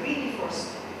plantations, they are really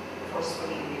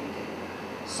forcefully evicted.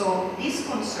 So this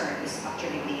concern is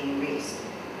actually being raised.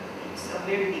 It's a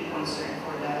very big concern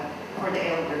for the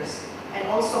elders and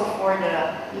also for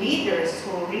the leaders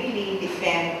who really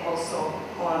depend also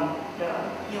on the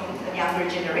younger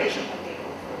generation to take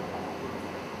over.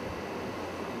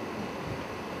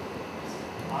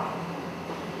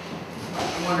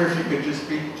 I wonder if you could just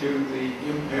speak to the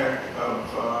impact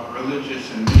of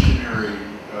religious and missionary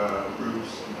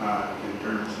groups in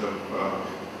terms of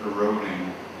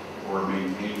eroding or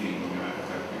maintaining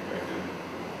ethnic identity.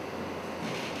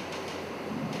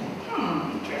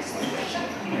 Interesting question.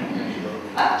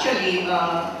 Actually,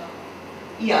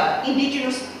 yeah,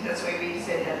 indigenous, that's why we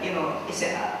said that, it's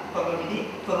a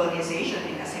colonization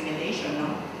and assimilation,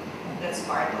 no? That's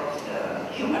part of the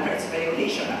human rights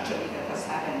violation actually that has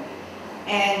happened.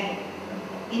 And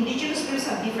indigenous groups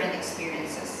have different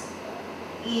experiences.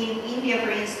 In India,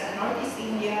 for instance, Northeast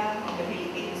India, in the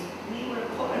Philippines, we were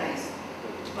colonized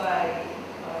by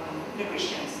the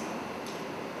Christians.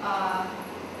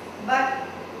 But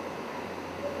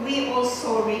we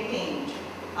also retained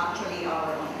actually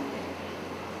our own identity.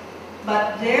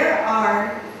 But there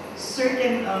are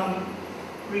certain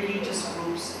religious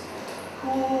groups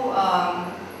who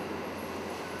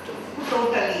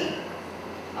totally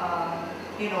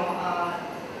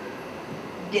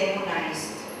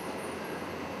demonized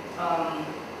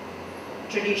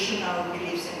traditional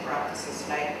beliefs and practices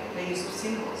like the use of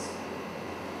symbols.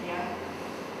 Yeah.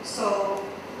 So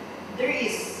there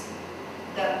is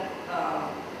that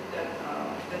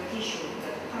issue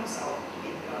that comes out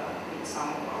with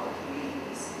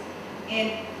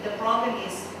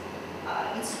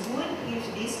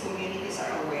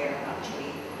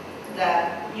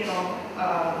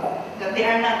that they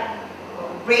are not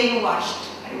brainwashed,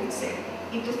 I would say,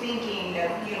 into thinking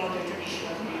that, the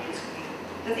traditional religious belief.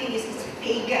 The thing is, it's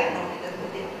pagan.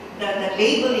 The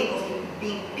labeling of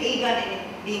being pagan and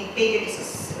being pagan is a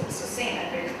sin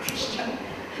under the Christian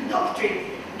doctrine.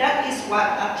 That is what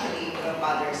actually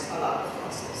bothers a lot of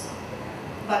us.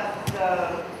 But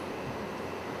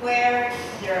where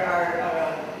there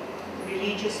are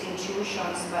religious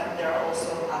institutions, but there are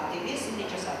also activists,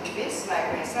 religious activists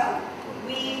like myself,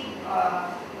 we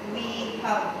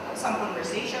have some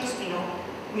conversations.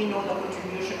 We know the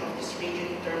contribution of this region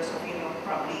in terms of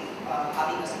probably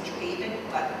having us educated,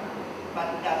 but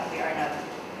that we are not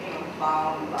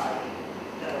bound by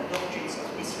the doctrines of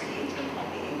this religion,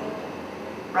 being able to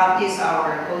practice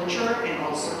our culture and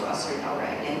also to assert our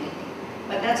identity.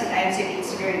 But that's it. I'd say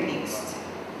it's very mixed,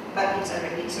 but it's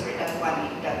already that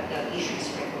one that the issue is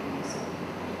recognized.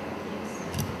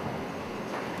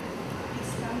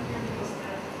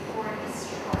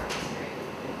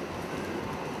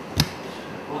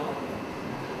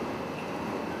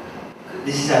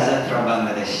 This is Azad from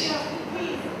Bangladesh.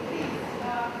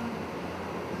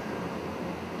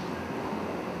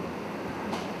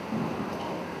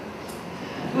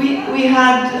 We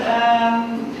had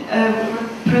a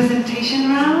presentation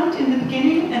round in the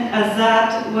beginning, and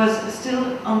Azad was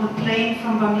still on the plane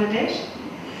from Bangladesh,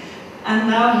 and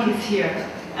now he's here.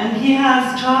 And he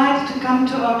has tried to come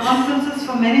to our conferences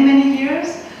for many, many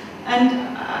years, and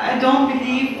I don't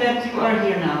believe that you are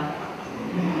here now.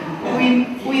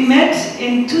 We met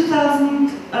in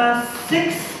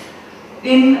 2006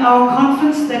 in our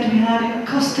conference that we had in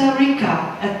Costa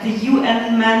Rica at the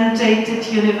UN-mandated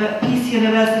Peace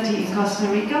University in Costa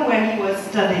Rica, where he was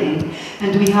studying.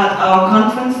 And we had our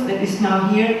conference that is now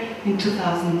here in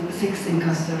 2006 in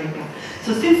Costa Rica.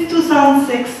 So since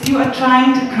 2006, you are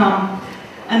trying to come,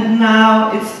 and now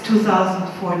it's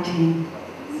 2014.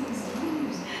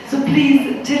 So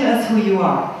please tell us who you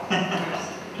are.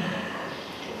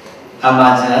 I'm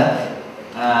Azad.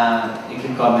 You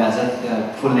can call me Azad.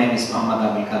 The full name is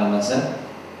Muhammad Abul Kalam Azad.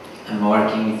 I'm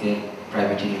working with a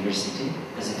private university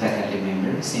as a faculty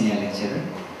member, senior lecturer.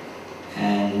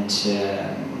 And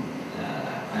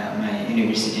my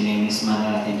university name is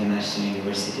Northern International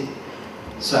University.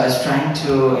 So I was trying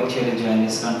to actually join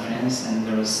this conference, and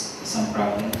there was some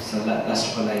problem. So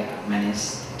last of all, I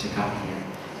managed to come here.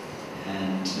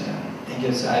 And thank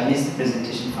you. So I missed the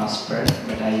presentation first part,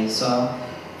 but I saw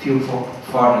few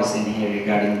photos in here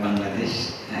regarding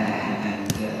Bangladesh,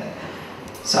 and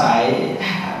so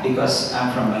because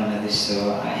I'm from Bangladesh,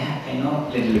 so I know a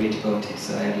little bit about it,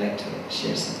 so I'd like to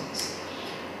share some things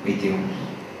with you.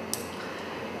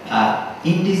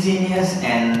 Indigenous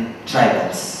and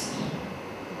tribals.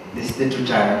 This is the two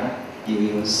terms you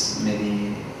use,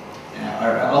 maybe,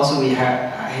 or also we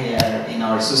have here in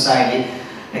our society,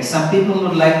 like some people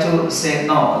would like to say,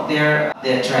 no, they're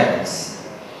tribals.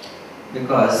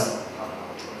 Because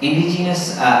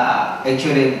indigenous,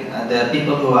 actually, the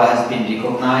people who has been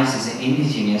recognized as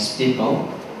indigenous people,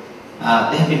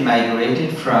 they have been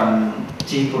migrated from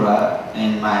Tripura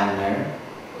and Myanmar.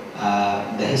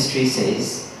 The history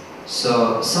says.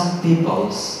 So some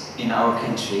peoples in our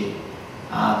country,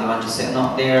 they want to say,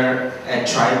 no, they're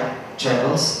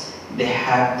tribals. They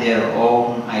have their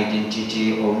own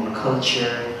identity, own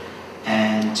culture,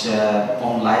 and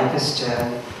own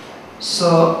lifestyle.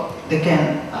 So they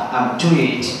can do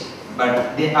it,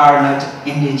 but they are not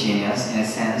indigenous in a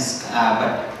sense.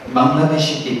 But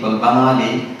Bangladeshi people,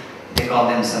 Bangali, they call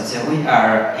themselves, we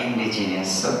are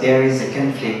indigenous. So there is a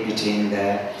conflict between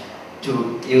the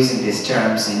two, using these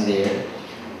terms in there.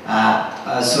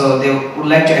 So they would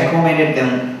like to accommodate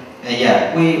them.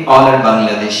 Yeah, we all are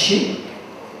Bangladeshi,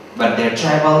 but they're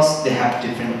tribals, they have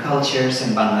different cultures,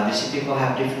 and Bangladeshi people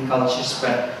have different cultures,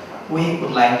 but we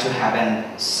would like to have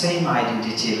the same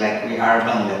identity like we are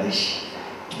Bangladesh,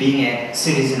 being a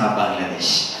citizen of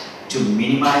Bangladesh, to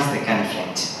minimize the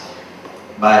conflict.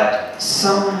 But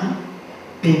some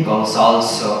peoples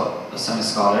also, some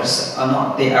scholars,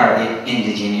 no, they are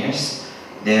indigenous,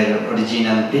 they're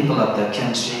original people of the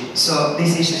country. So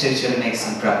these issues actually make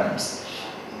some problems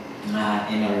in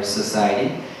our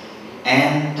society.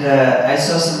 And I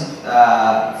saw some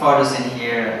photos in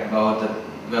here about the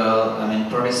girl,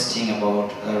 protesting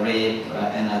about rape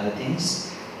and other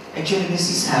things. Actually, this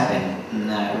has happened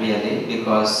really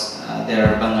because there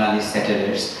are Bengali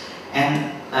settlers,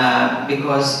 and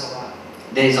because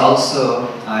there is also,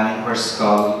 what's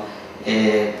called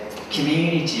a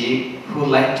community who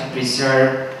like to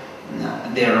preserve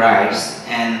their rights,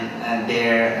 and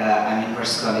their,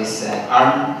 what's called is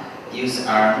use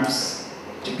arms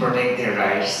to protect their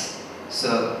rights.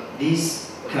 So these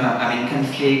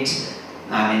conflict,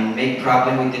 make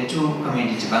problem with the two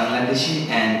communities, Bangladeshi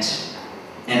and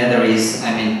another is,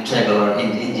 tribal or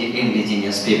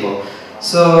indigenous people.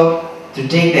 So to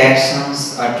take the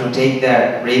actions or to take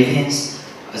the revenge,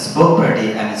 as both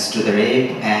parties, to the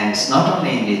rape, and not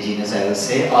only indigenous, I will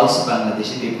say, also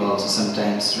Bangladeshi people also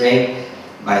sometimes rape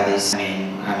by this,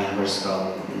 what's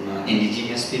called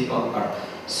indigenous people. Or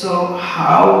so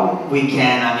how we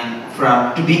can,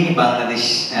 from to being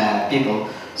Bangladesh people.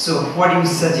 So what do you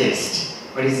suggest?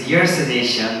 What is your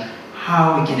suggestion?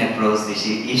 How we can approach this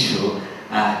issue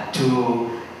to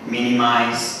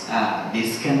minimize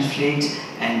this conflict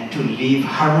and to live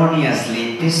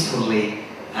harmoniously, peacefully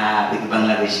with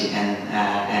Bangladeshi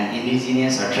and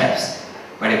indigenous or tribes,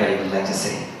 whatever you would like to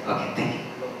say. Okay, thank you.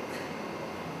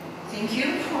 Thank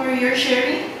you for your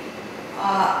sharing.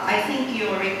 I think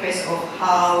your request of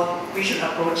how we should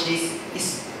approach this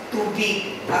is too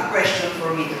big a question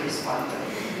for me to respond to.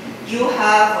 You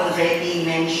have already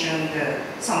mentioned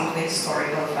some of the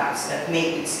historical facts that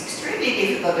make it extremely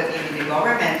difficult that even the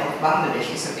government of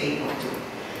Bangladesh is able to.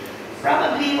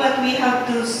 Probably what we have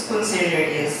to consider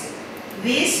is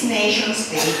these nation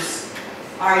states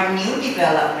are new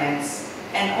developments,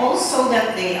 and also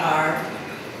that they are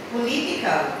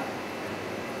political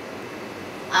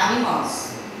animals.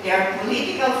 They are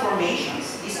political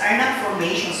formations. These are not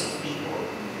formations of people.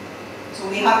 So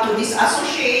we have to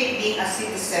disassociate being a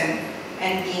citizen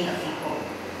and being a people.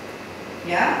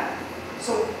 Yeah?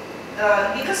 So,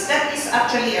 because that is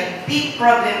actually a big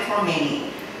problem for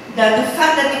many. The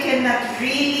fact that they cannot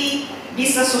really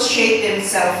disassociate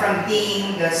themselves from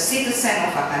being the citizen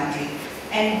of a country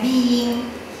and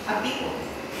being a people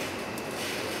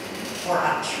or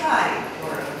a tribe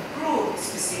or a group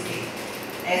specific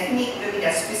ethnic with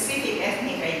a specific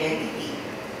ethnic identity.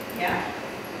 Yeah.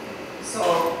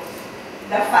 So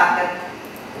the fact that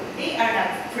they are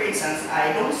not, for instance,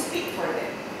 I don't speak for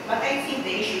them, but I think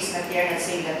the issue is that they are not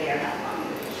saying that they are not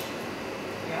Bangladesh.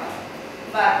 Yeah.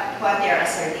 But what they are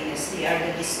asserting is they are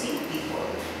the distinct people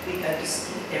with a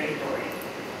distinct territory,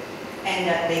 and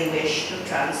that they wish to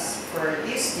transfer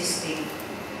this distinct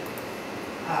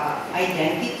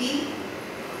identity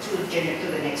to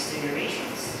the next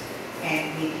generations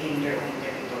and within their own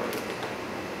territory.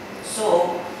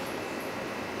 So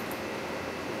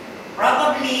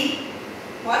probably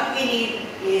what we need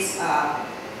is a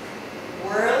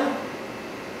world,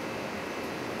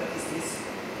 what is this?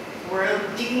 World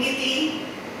dignity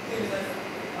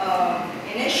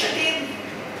initiative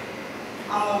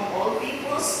among all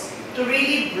peoples to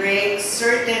really break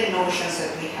certain notions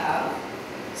that we have,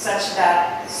 such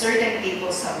that certain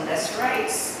peoples have less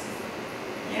rights,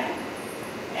 yeah,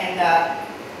 and that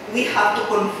we have to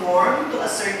conform to a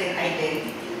certain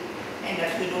identity, and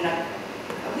that we do not,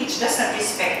 which does not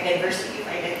respect diversity of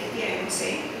identity, I would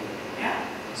say, yeah.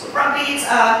 So probably it's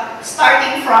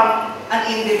starting from an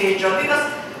individual,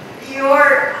 because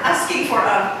you're asking for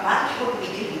what should we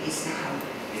do with this now?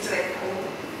 It's like, oh,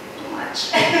 too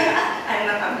much.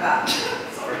 I'm not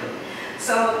sorry.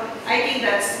 So I think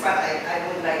that's what I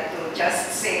would like to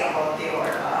just say about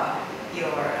your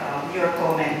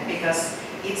comment, because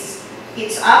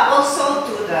it's up also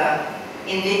to the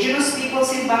indigenous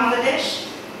peoples in Bangladesh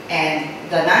and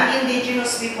the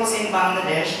non-indigenous peoples in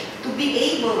Bangladesh to be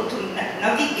able to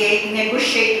navigate,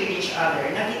 negotiate with each other,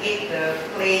 navigate the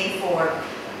plane for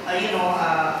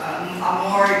a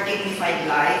more dignified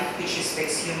life which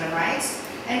respects human rights,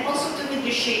 and also to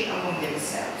negotiate among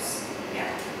themselves. Yeah.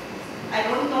 I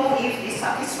don't know if this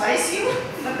satisfies you,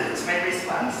 but that's my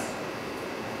response.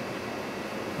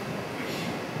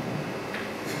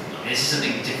 This is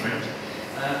something different.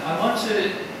 I want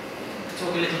to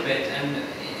talk a little bit, and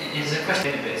it's a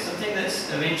question a bit. Something that's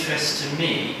of interest to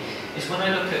me is when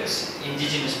I look at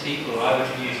indigenous people, I would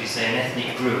usually say an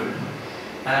ethnic group.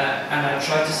 And I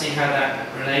try to see how that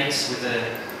relates with a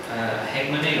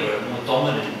hegemony or a more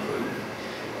dominant group.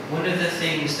 One of the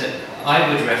things that I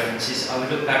would reference is I would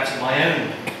look back to my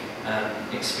own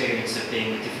experience of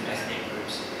being with different ethnic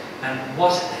groups, and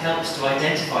what helps to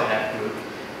identify that group,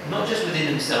 not just within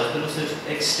themselves but also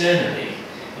externally.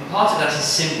 And part of that is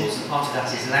symbols, and part of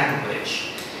that is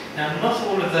language. Now, not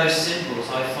all of those symbols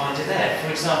I find are there. For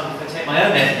example, if I take my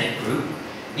own ethnic group,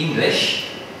 English,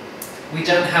 we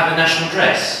don't have a national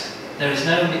dress. There is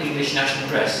no English national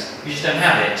dress. We just don't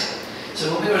have it.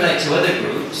 So when we relate to other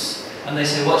groups, and they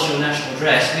say, what's your national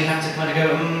dress? We have to kind of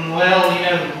go, well, you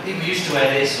know, people used to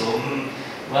wear this, or,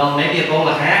 well, maybe a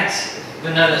bowler hat,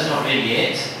 but no, that's not really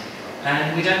it.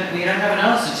 And we don't have an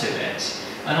answer to it.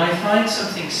 And I find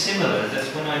something similar that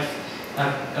when I've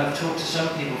talked to some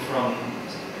people from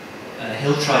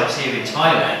hill tribes here in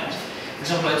Thailand, For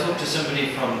example, I talked to somebody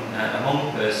from a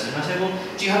Hmong person, and I said, well,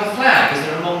 do you have a flag? Is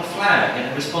there a Hmong flag?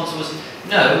 And the response was,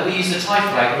 no, we use the Thai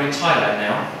flag, we're in Thailand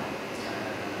now.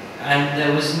 And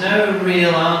there was no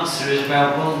real answer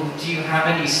about, well, do you have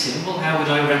any symbol? How would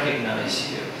I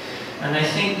recognise you? And I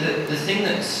think that the thing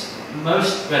that's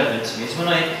most relevant to me is when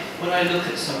I look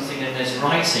at something and there's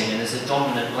writing and there's a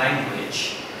dominant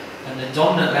language, and the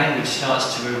dominant language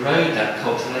starts to erode that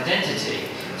cultural identity,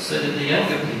 so that the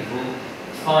younger people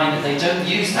find that they don't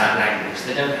use that language,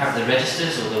 they don't have the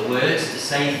registers or the words to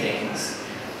say things.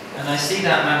 And I see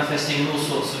that manifesting in all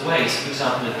sorts of ways. For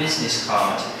example, a business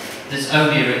card that's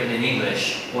only written in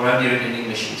English, or only written in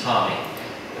English and Thai.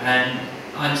 And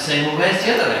I'm saying, well, where's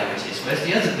the other languages? Where's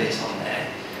the other bit on there?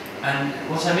 And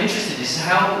what I'm interested in is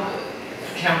how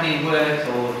can we work,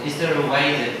 or is there a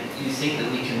way that you think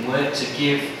that we can work to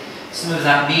give some of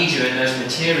that media and those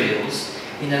materials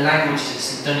in a language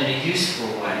that's done in a useful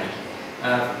way?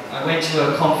 I went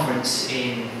to a conference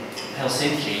in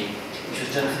Helsinki, which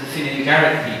was done for the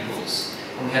Finno-Ugaric peoples,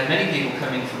 and we had many people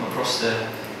coming from across the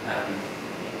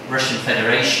Russian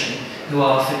Federation who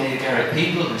are Finno-Ugaric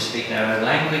people who speak their own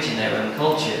language in their own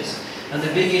cultures. And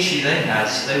the big issue they had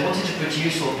is they wanted to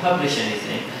produce or publish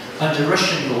anything. Under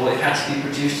Russian law, it had to be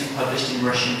produced and published in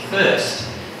Russian first.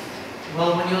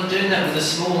 Well, when you're doing that with a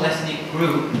small ethnic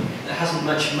group that hasn't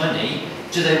much money,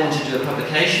 do they want to do a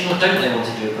publication or don't they want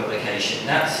to do a publication?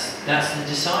 That's the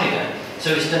decider.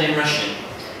 So it's done in Russian.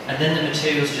 And then the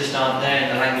materials just aren't there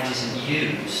and the language isn't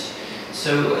used.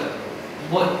 So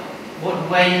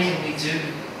what way can we do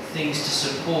things to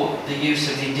support the use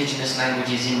of the indigenous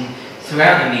languages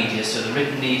throughout the media, so the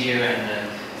written media and the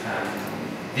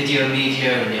video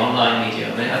media and the online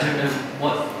media? I mean, I don't know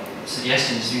what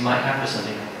suggestions you might have for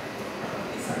something.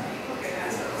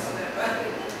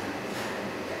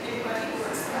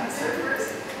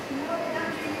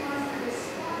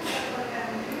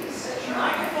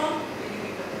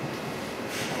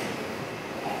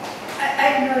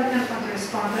 I don't want to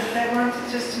respond, but I wanted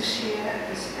just to share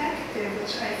a perspective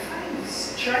which I find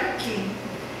striking,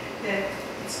 that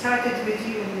it started with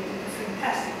you and you did a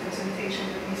fantastic presentation,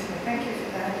 Bernice, and thank you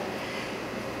for that.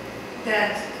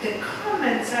 That the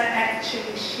comments are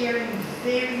actually sharing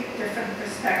very different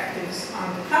perspectives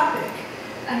on the topic.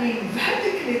 I mean,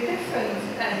 radically different.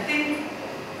 I think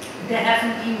there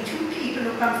haven't been two people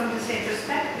who come from the same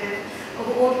perspective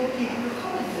of all the people who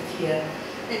commented here.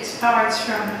 It starts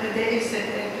from, there is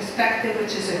a perspective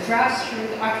which is a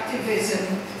grassroots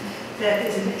activism, that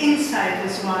is an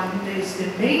insider's one, there's the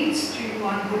mainstream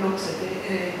one who looks at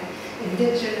the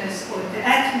indigenous or the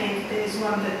ethnic, there's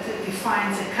one that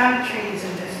defines a country as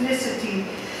an ethnicity,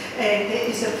 there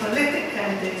is a political,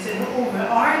 there's an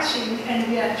overarching, and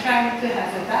we are trying to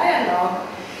have a dialogue,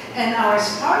 and our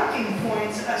starting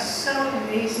points are so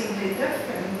amazingly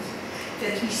different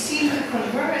that we seem to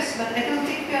converse, but I don't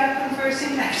think we are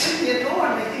conversing actually at all.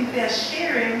 I think we are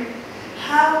sharing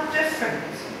how different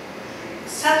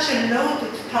such a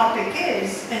loaded topic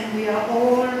is, and we are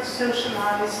all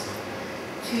socialized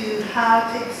to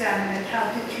how to examine it, how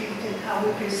to treat it, how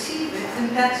we perceive it,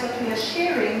 and that's what we are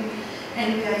sharing,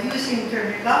 and we are using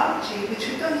terminology which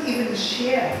we don't even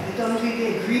share, we don't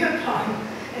really agree upon,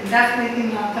 and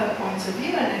definitely not our points of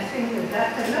view, and I think that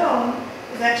that alone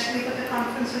is actually what the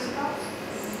conference is about.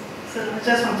 So I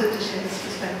just wanted to share this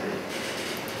perspective.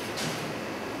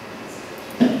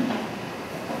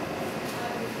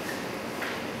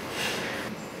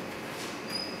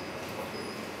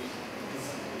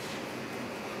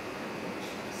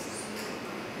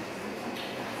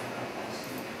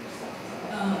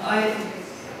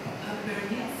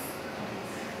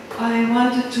 I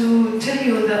wanted to tell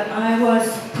you that I was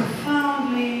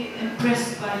profoundly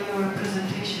impressed by your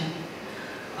presentation.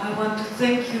 I want to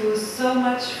thank you so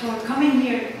much for coming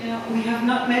here. You know, we have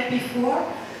not met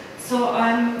before, so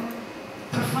I'm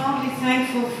profoundly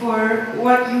thankful for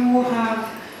what you have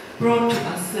brought to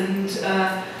us. And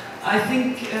I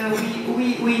think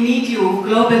we need you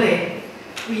globally.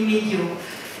 We need you.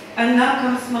 And now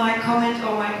comes my comment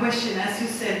or my question. As you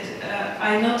said,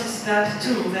 I noticed that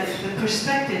too, that the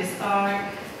perspectives are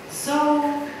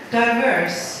so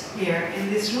diverse here in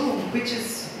this room, which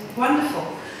is wonderful.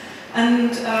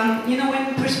 And you know,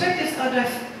 when perspectives are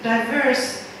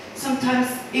diverse, sometimes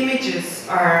images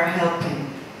are helping.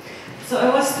 So I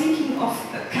was thinking of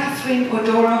Catherine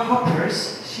Odora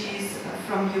Hoppers. She's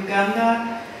from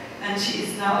Uganda, and she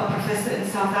is now a professor in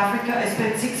South Africa. I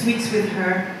spent 6 weeks with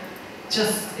her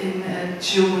just in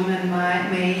June and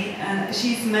May. And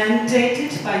she's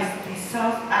mandated by the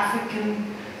South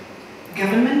African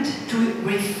government to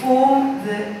reform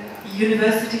the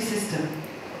university system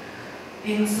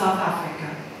in South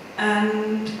Africa.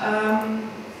 And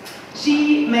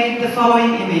she made the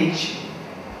following image.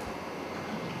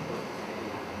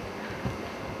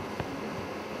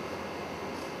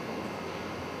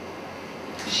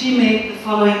 She made the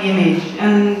following image,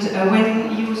 and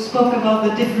when you spoke about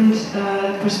the different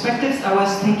perspectives, I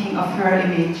was thinking of her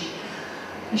image.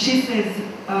 She says,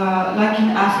 like in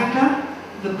Africa,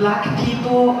 the black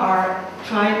people are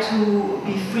trying to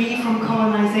be free from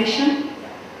colonization,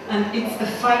 and it's a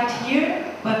fight here,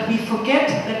 but we forget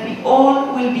that we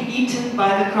all will be eaten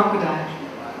by the crocodile.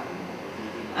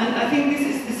 And I think this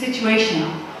is the situation.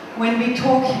 When we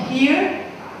talk here,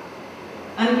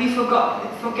 and we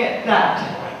forget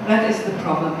that. That is the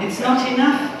problem. It's not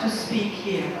enough to speak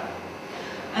here.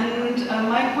 And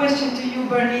my question to you,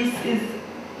 Bernice, is,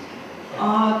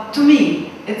 to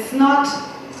me, it's not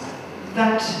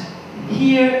that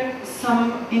here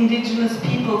some indigenous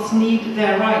peoples need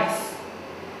their rights.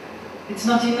 It's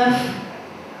not enough,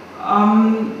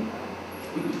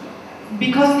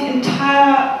 because the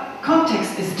entire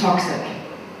context is toxic.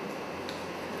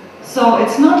 So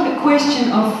it's not a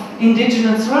question of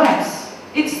indigenous rights.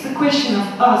 It's the question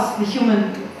of us, the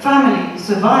human family,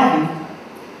 surviving.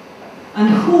 And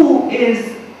who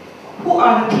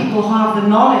are the people who have the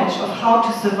knowledge of how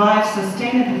to survive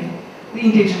sustainably? The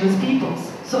indigenous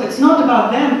peoples. So it's not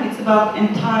about them, it's about the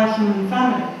entire human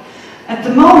family. At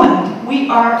the moment, we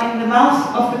are in the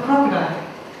mouth of the crocodile,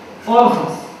 all of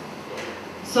us.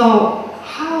 So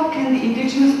how can the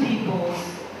indigenous peoples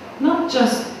not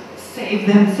just save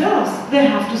themselves, they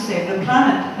have to save the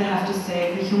planet, they have to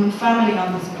save the human family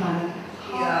on this planet.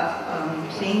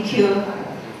 Yeah, thank you.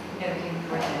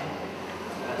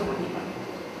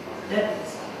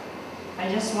 I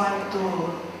just want to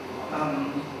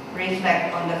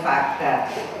reflect on the fact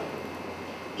that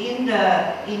in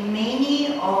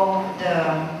many of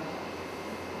the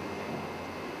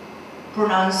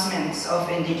pronouncements of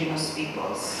indigenous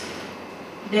peoples,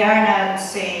 they are not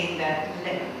saying that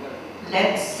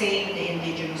let's save the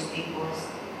indigenous peoples,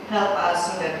 help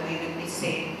us so that we will be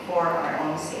safe for our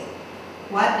own sake.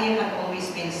 What they have always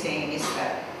been saying is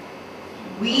that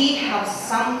we have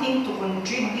something to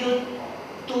contribute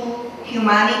to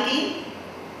humanity,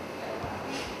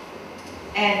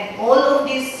 and all of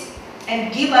this,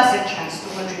 and give us a chance to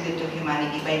contribute to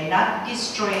humanity by not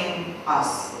destroying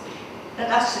us. That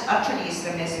actually is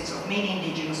the message of many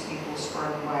indigenous peoples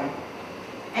worldwide.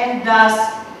 And thus,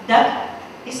 that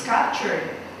is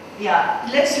captured. Yeah,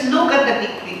 let's look at the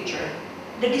big picture.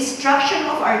 The destruction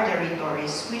of our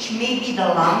territories, which may be the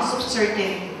lungs of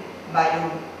certain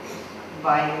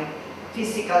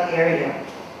biophysical area,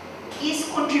 is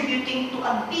contributing to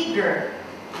a bigger,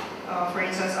 for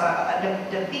instance,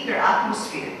 the bigger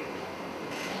atmosphere.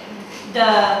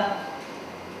 The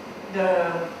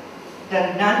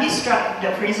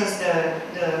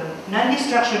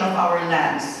non-destruction of our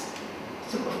lands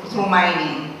through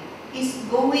mining is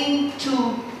going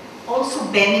to also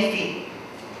benefit,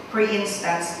 for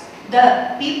instance,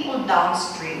 the people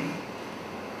downstream.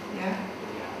 Yeah?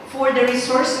 For the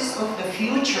resources of the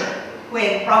future,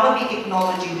 when probably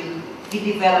technology will be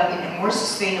developed in a more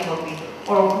sustainable way,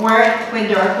 or when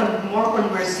there are more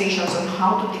conversations on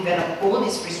how to develop all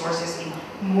these resources in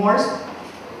more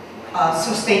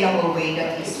sustainable way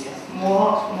that is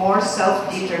more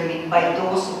self-determined by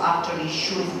those who actually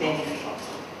should benefit.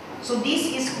 So this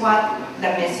is what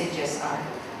the messages are.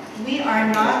 We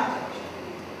are not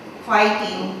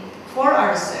fighting for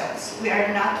ourselves. We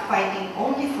are not fighting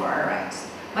only for our rights.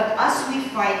 But as we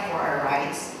fight for our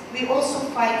rights, we also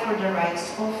fight for the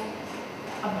rights of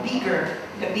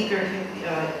the bigger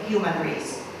human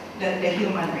race, the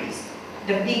human race,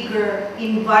 the bigger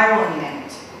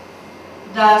environment.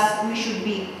 Thus, we should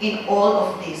be in all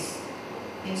of this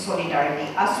in solidarity,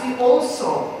 as we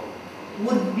also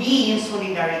would be in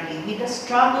solidarity with the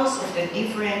struggles of the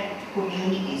different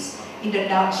communities, in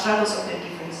the struggles of the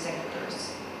different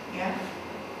sectors. Yeah.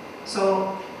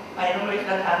 So I don't know if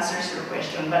that answers your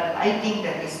question, but I think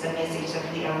that is the message that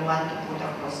we want to put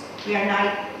across. We are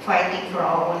not fighting for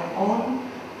our own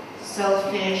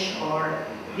selfish or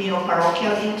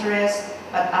parochial interests,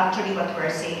 but actually what we're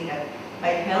saying that by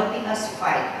helping us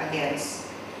fight against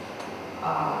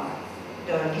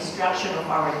the destruction of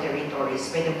our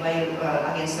territories,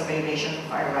 against the violation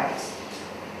of our rights,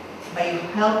 by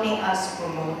helping us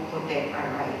protect our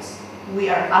rights, we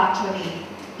are actually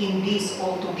in this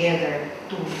all together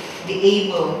to be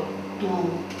able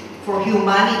for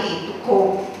humanity to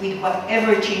cope with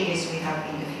whatever changes we have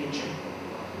in the future.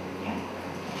 Yeah.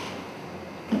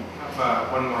 I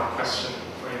have one more question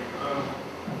for you.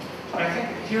 I think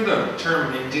hear the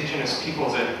term indigenous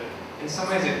peoples, in some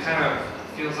ways it kind of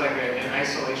feels like an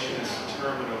isolationist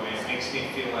term in a way. It makes me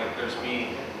feel like there's me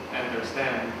and there's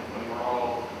them when we're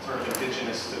all sort of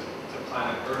indigenous to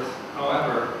planet Earth.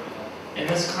 However, in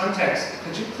this context,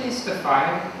 could you please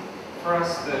define for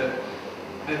us the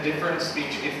difference,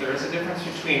 if there is a difference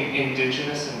between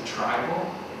indigenous and tribal?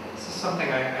 This is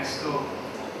something I still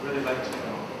really like to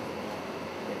know.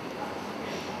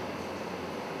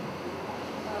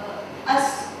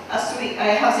 As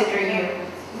I said earlier,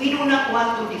 we do not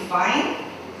want to define,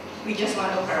 we just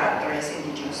want to characterize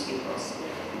indigenous peoples.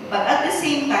 But at the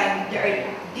same time, there are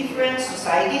different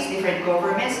societies, different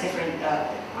governments, different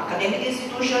academic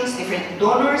institutions, different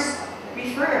donors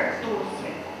refer to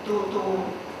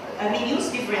use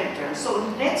different terms. So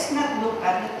let's not look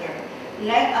at the term.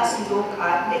 Let us look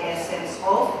at the essence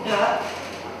of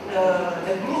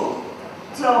the group.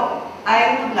 So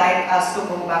I would like us to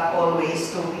go back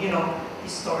always to,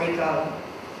 historical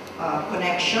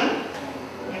connection,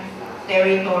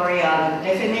 territorial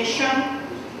definition,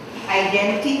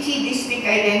 identity, distinct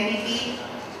identity,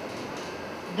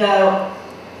 the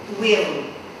will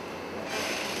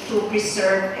to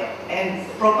preserve and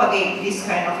propagate this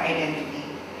kind of identity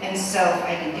and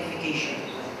self-identification.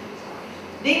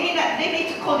 They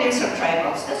may call themselves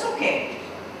tribals. That's okay,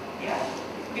 yeah,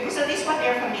 because that is what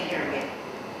they're familiar with.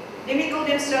 They may call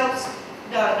themselves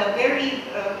the very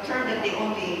term that they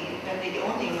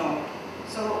only know.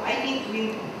 So I think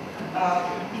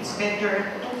it's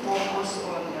better to focus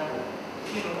on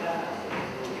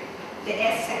the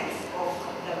essence of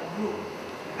the group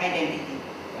identity.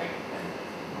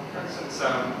 For instance,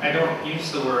 I don't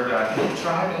use the word hill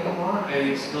tribe anymore. I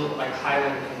use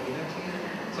highland community.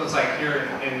 So it's like here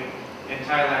in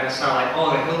Thailand, it's not like,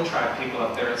 oh, the hill tribe people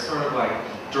up there. It's sort of like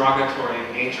derogatory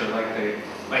in nature, like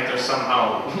they're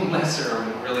somehow lesser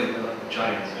when really they're like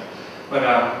giants. Yeah. But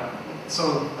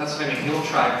so that's what I mean, hill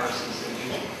tribe versus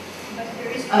indigenous. But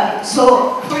there is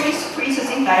so for instance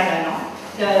in Thailand,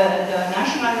 the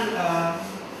national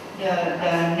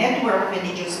the network of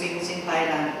indigenous peoples in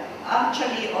Thailand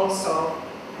actually also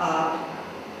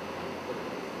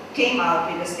came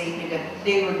out with a statement that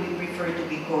they would be preferred to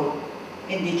be called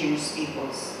indigenous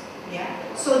peoples. Yeah.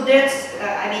 So that's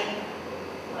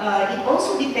it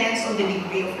also depends on the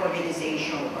degree of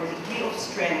organization or degree of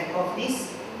strength of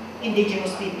these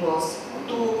indigenous peoples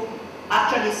to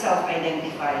actually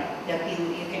self-identify, that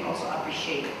you can also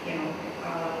appreciate,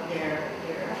 their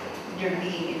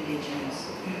being indigenous.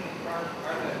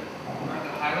 Are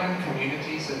the highland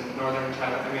communities in Northern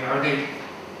Thailand, are they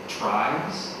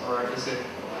tribes, or is it?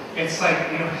 It's like,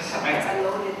 That's a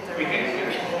loaded term.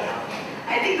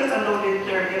 I think that's a loaded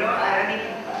term.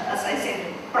 As I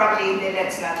said, probably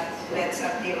let's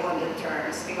not deal on the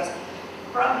terms, because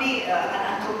probably an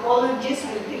anthropologist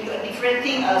will tell you a different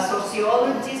thing, a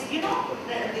sociologist, these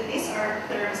are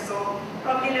terms, so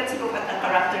probably let's look at the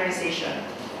characterization.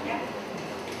 Yeah.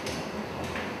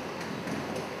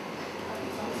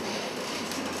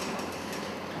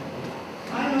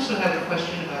 I also have a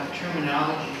question about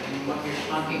terminology and what you're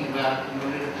talking about in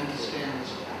order to understand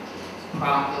this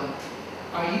problem.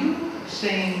 Are you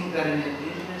saying that an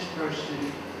indigenous person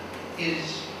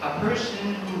is a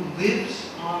person who lives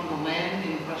on the land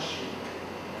in question?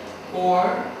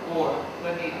 Or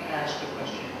let me ask a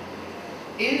question.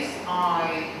 If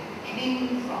I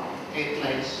came from a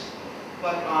place,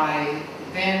 but I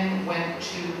then went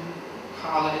to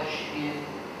college in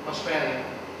Australia,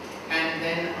 and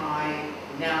then I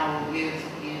now live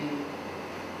in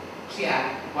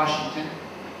Seattle, Washington,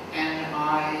 and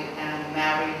I am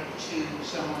married to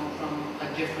someone from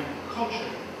a different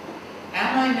culture,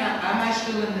 am I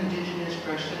still an indigenous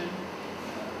person?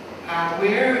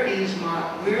 Where is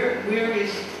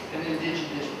an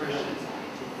indigenous person?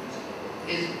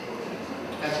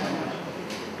 That's my question.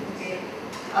 Okay.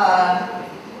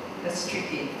 That's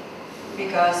tricky,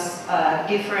 because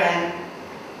different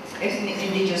ethnic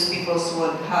indigenous peoples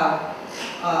would have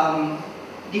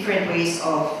different ways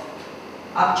of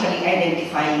actually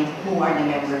identifying who are the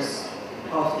members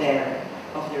of their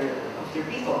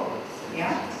people.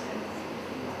 Yeah.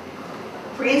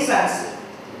 For instance,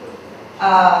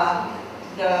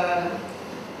 the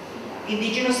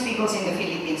indigenous peoples in the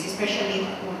Philippines, especially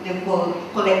they call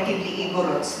collectively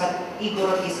Igorots, but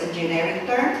Igorot is a generic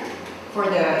term for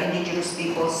the indigenous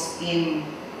peoples in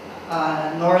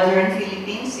northern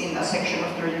Philippines, in a section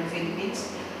of northern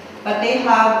Philippines. But they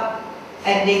are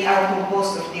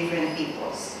composed of different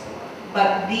peoples.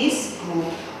 But this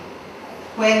group,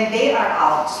 when they are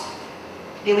out,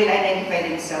 they will identify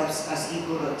themselves as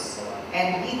Igorots.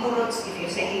 And Igorots, if you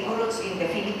say Igorots in the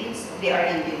Philippines, they are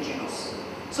indigenous.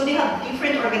 So they have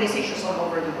different organizations all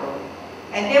over the world.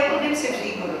 And they call themselves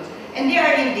Igorots. And they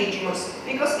are indigenous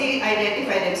because they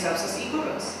identify themselves as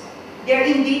Igorots. They are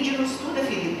indigenous to the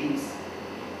Philippines.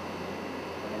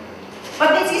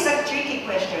 But this is a tricky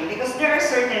question because there are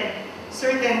certain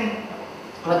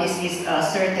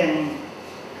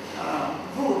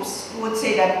groups who would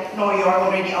say that no, you are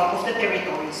already out of the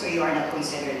territory, so you are not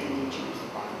considered indigenous.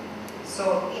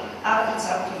 So it's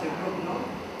up to the group, no?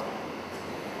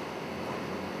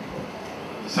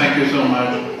 Thank you so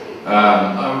much.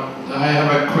 I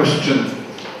have a question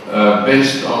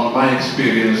based on my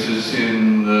experiences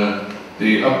in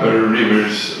the upper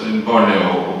rivers in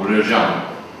Borneo, Rejang.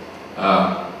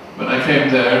 When I came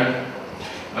there,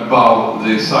 above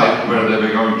the site where they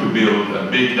were going to build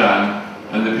a big dam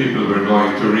and the people were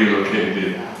going to relocate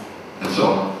it. And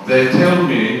so they tell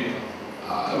me,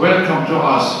 welcome to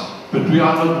us, but we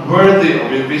are not worthy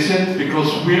of a visit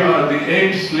because we are the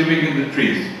apes living in the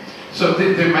trees. So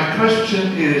my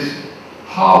question is,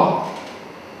 how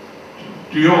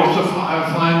do you also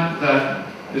find that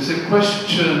it's a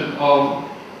question of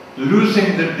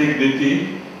losing their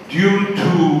dignity due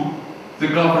to the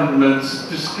government's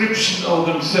description of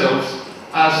themselves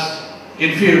as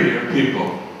inferior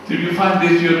people? Do you find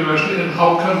this universally, and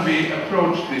how can we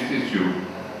approach this issue?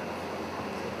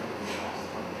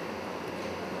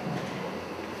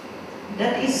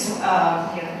 That is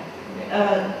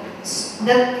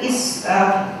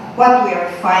what we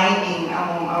are finding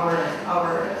among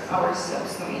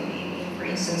ourselves. No, for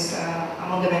instance,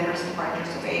 among the members and partners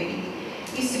of APD,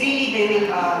 is really they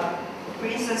will. For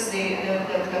instance,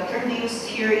 the term used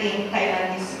here in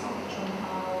Thailand is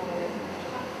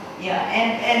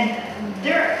and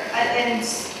there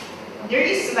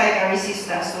is like a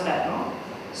resistance to that, no?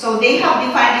 So they have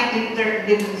defined it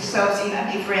themselves in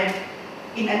a different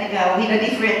with a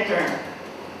different term.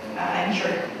 I'm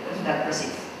sure that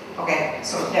proceeds. Okay,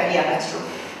 so that's true.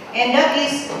 And that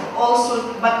is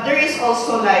also, but there is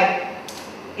also like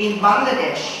in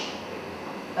Bangladesh,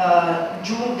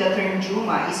 the term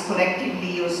Juma is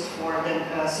collectively used for the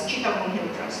Chittagong Hill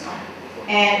Trust. No?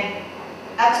 And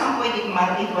at some point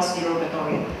it was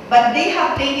derogatory. But they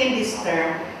have taken this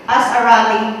term as a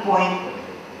rallying point,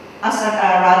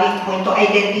 to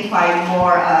identify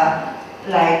more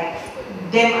like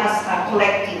them as a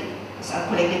collective,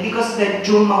 because the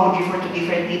Juma would refer to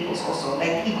different peoples also,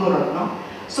 like Igorot, no?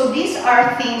 So these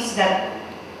are things that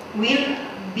will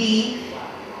be,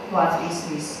 what is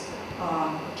this?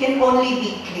 Can only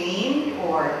be claimed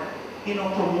or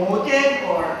promoted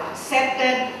or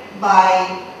accepted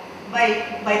by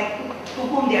to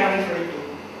whom they are referred to.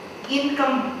 In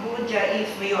Cambodia,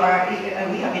 if we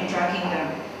have been tracking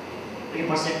the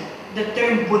reports, the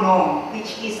term Bunong,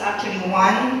 which is actually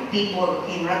one people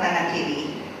in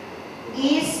Ratanakiri,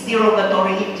 is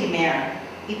derogatory in Khmer.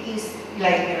 It is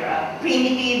like you're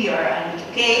primitive, you're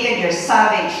uneducated, you're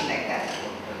savage, like that.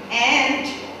 And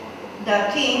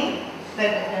the king,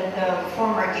 the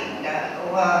former king,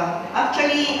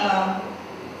 actually had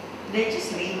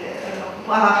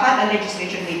a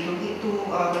legislation to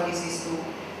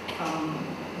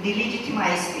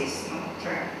delegitimize this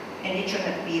term, and it should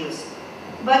not be used.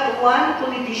 But one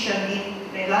politician in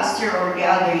the last year or the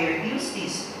other year used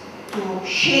this to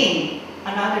shame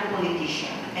another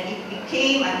politician, and it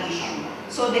became an issue.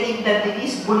 So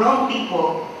these Bunong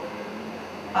people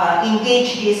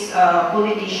engaged this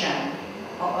politician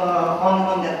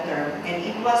on that term, and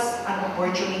it was an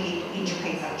opportunity to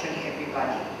educate actually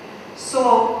everybody.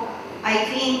 So I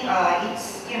think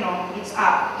it's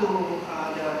up to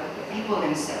the people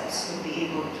themselves to be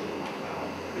able to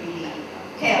really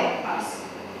tell us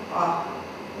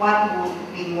what would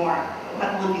we want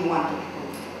to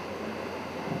improve.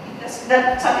 Does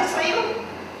that satisfy you?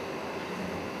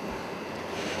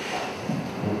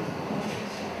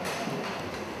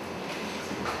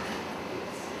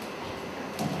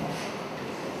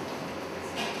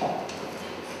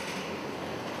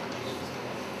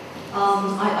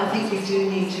 I think we do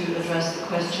need to address the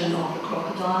question of the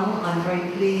crocodile. I'm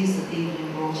very pleased that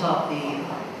Evelyn brought up the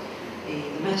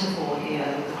metaphor here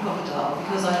with the crocodile,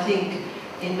 because I think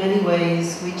in many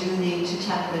ways we do need to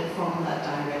tackle it from that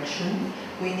direction.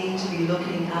 We need to be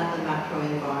looking at the macro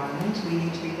environment. We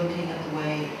need to be looking at the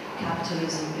way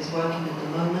capitalism is working at the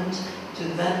moment to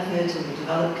the benefit of the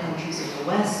developed countries of the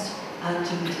West and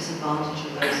to the disadvantage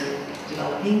of those in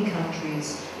developing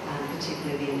countries, and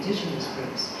particularly the indigenous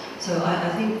groups. So I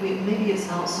think maybe it's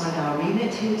outside our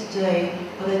remit here today,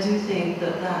 but I do think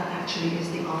that actually is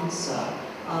the answer.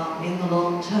 In the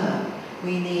long term,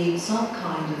 we need some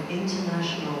kind of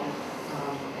international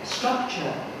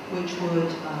structure which would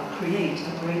create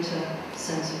a greater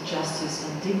sense of justice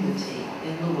and dignity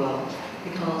in the world,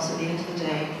 because at the end of the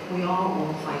day, we are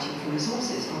all fighting for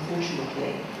resources,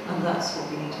 unfortunately, and that's what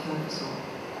we need to focus on.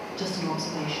 Just an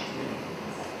observation, really.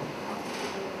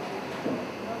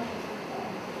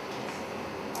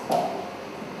 Well,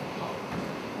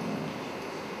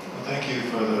 thank you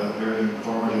for the very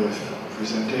informative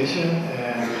presentation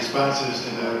and responses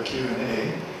to the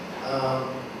Q&A.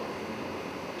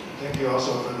 Thank you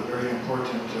also for the very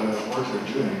important work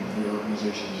they're doing, the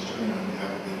organization is doing on behalf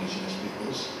of Indigenous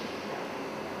peoples.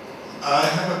 I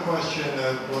have a question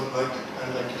that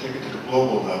I'd like to take it to the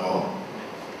global level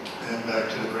and back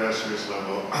to the grassroots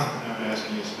level. I'm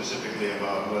asking you specifically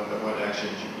about what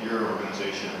actions your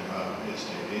organization is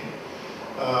taking.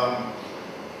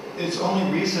 It's only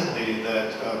recently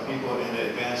that people in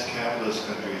advanced capitalist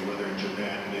countries, whether in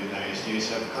Japan or the United States,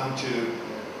 have come to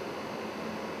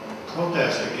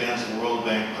protest against World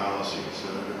Bank policies,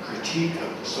 a critique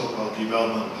of the so-called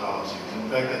development policies. In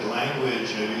fact, that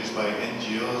language used by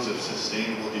NGOs of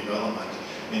sustainable development,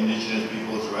 indigenous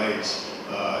people's rights,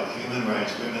 human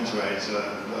rights, women's rights,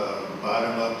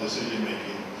 bottom-up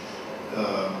decision-making,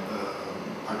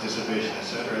 participation,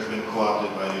 etc., has been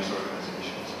co-opted by these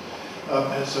organizations.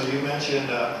 And so you mentioned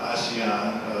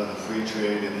ASEAN, the Free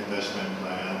Trade and Investment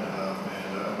Plan,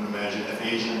 and I would imagine an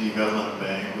Asian Development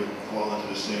Bank would fall into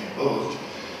the same boat.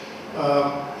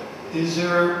 Is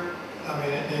there, I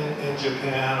mean, in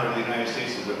Japan or the United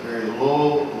States, there's a very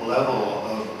low level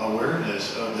of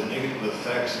awareness of the negative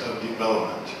effects of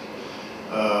development.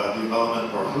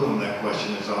 Development for whom, that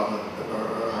question is often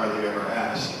or hardly ever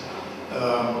asked.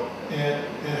 And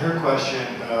in her question,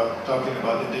 talking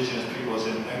about indigenous peoples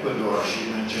in Ecuador, she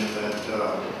mentioned that,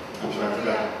 I'm sorry, I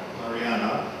forgot,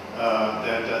 Mariana,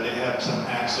 that they have some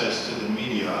access to the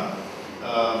media.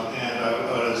 And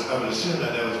I would assume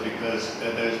that that is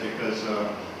because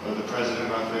of the president,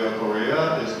 Rafael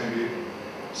Correa, is maybe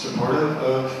supportive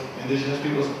of indigenous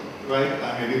peoples, right?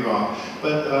 I may be wrong.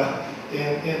 But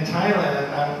in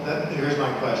Thailand, here's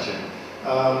my question.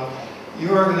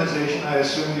 Your organization, I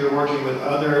assume you're working with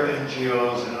other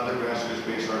NGOs and other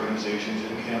grassroots-based organizations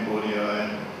in Cambodia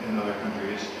and in other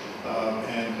countries,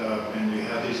 and you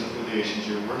have these affiliations.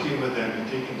 You're working with them and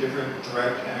taking different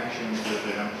direct actions with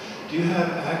them. Do you have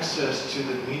access to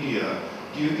the media?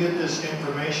 Do you get this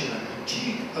information, a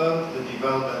critique of the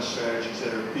development strategies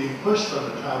that are being pushed from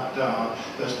the top down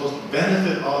that's supposed to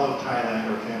benefit all of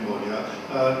Thailand or Cambodia?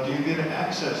 Do you get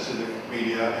access to the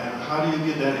media, and how do you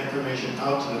get that information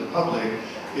out to the public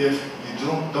if you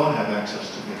don't have access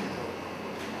to media?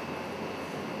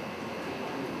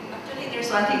 Actually,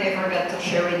 there's one thing I forgot to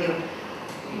share with you.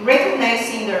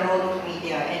 Recognizing the role of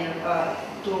media and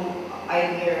to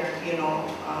either,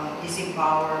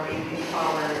 disempower,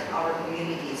 empower our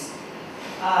communities.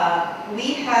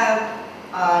 We have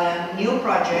a new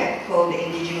project called the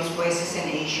Indigenous Voices in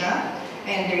Asia,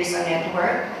 and there is a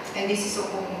network, and this is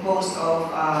composed of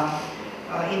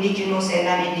indigenous and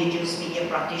non-indigenous media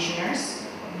practitioners,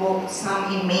 both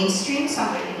some in mainstream,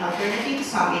 some in alternative,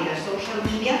 some in the social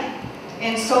media.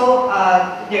 And so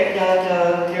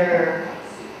their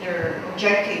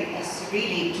objective is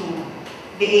really to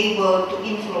be able to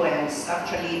influence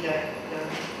actually the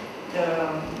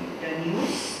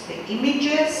news, the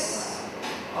images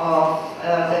of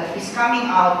that is coming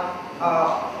out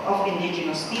of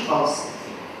indigenous peoples,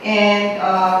 and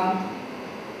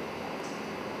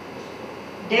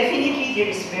definitely there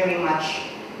is very much,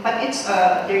 but it's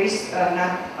there is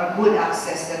not a good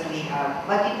access that we have,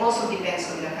 but it also depends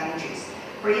on the countries.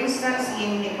 For instance,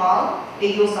 in Nepal,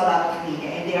 they use a lot of media,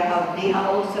 and they have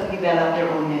also developed their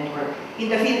own network. In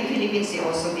the Philippines, they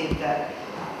also did that.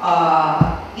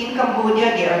 In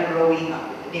Cambodia, they are growing.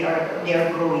 They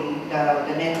are growing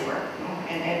the network,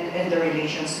 and the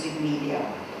relations with media.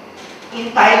 In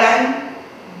Thailand,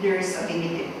 there is a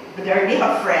limited, but they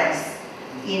have friends.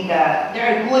 They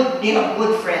have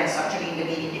good friends actually in the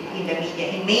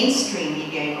media, in mainstream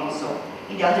media, and also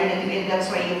in the alternative, and that's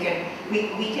why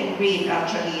we can read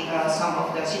actually some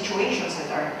of the situations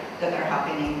that are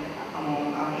happening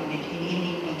among in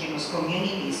indigenous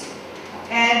communities.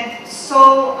 And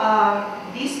so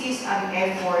this is an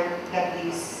effort that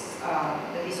is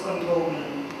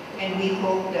ongoing, and we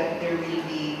hope that there will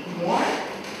be more,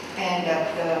 and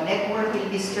that the network will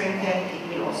be strengthened. It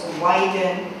will also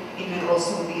widen. It will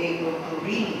also be able to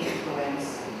really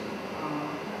influence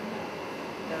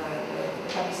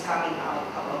what is coming out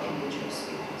about indigenous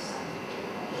peoples.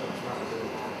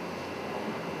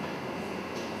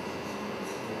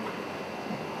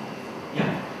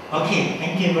 Yeah. Okay.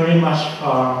 Thank you very much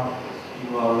for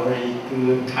your very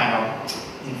good kind of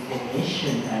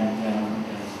information and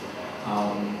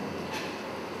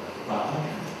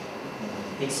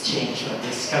exchange or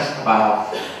discuss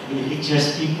about the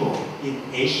indigenous people in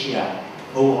Asia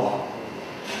overall.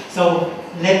 So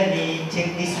let me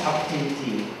take this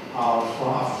opportunity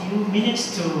for a few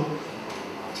minutes to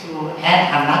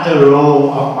add another role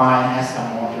of mine as a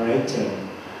moderator,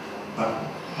 but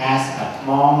as a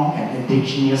Hmong and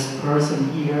indigenous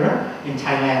person here in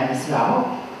Thailand as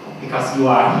well, because you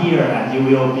are here and you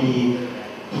will be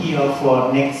here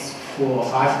for next 4 or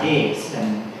 5 days,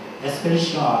 and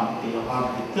especially on the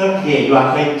third day you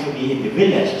are going to be in the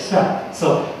village as well.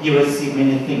 So you will see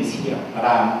many things here.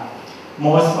 But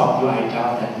most of you, I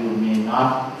doubt that you may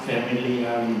not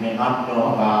familiar, you may not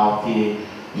know about the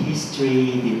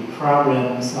history, the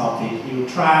problems of the Hill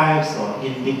tribes or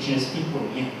indigenous people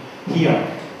here.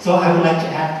 So I would like to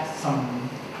add some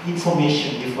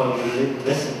information before you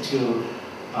listen to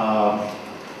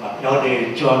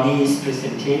Elder Johnny's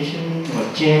presentation,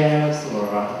 or Jeff's,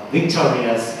 or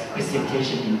Victoria's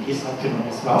presentation in this afternoon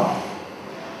as well.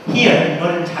 Here in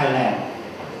Northern Thailand,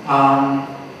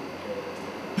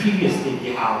 previously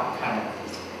we have kind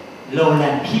of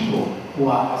lowland people who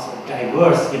are also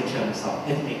diverse in terms of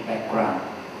ethnic background.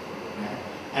 Right?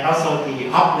 And also the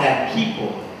upland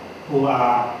people who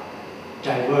are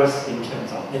diverse in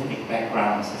terms of ethnic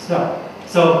backgrounds as well.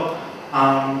 So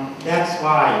that's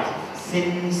why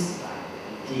since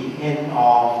the end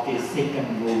of the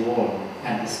Second World War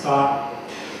and the start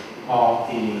of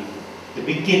the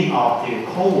beginning of the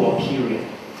Cold War period,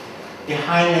 the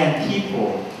highland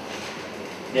people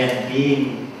then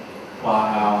being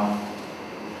kind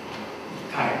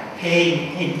of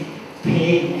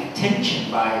paying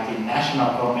attention by the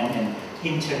national government and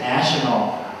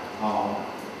international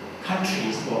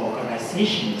countries or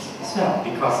organizations as well.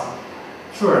 Because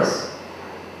first,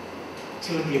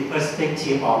 to the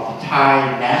perspective of the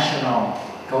Thai national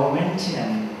government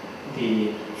and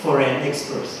the foreign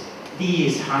experts,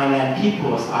 these highland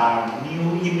peoples are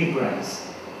new immigrants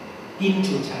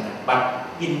into Thailand. But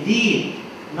indeed,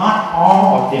 not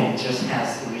all of them just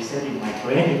has recently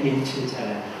migrated into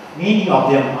Thailand. Many of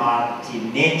them are the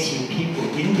native people,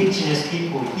 indigenous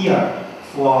people here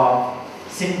for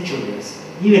centuries,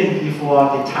 even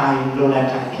before the Thai, lowland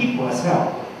Thai people as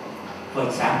well. For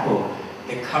example,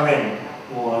 the Karen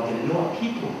or the Luo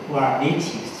people who are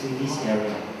natives to this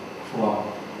area for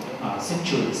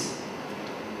centuries.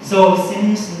 So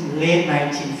since late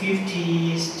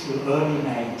 1950s to early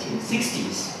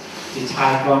 1960s, the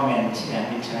Thai government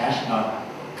and international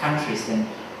countries then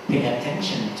pay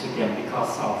attention to them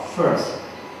because of, first,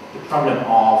 the problem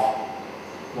of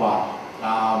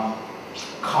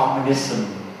communism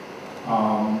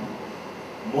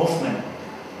movement,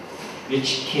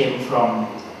 which came from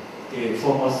the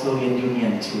former Soviet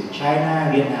Union to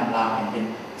China, Vietnam, Laos, and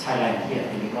then Thailand here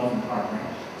in the northern part.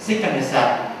 Second is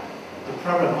that the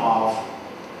problem of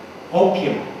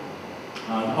opium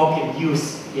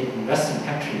use in Western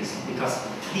countries, because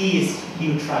these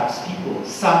Hill tribes people,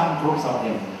 some groups of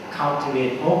them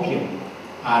cultivate opium,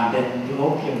 and then the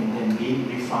opium then being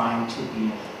refined to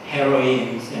be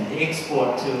heroines and they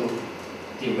export to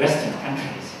the Western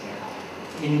countries.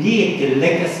 Indeed, the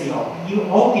legacy of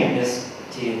opium is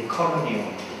the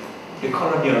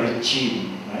colonial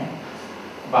regime, right?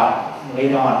 But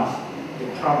later on, the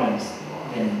problems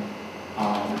then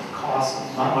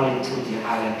caused not only to the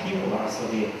highland people, but also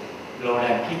the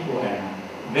lowland people and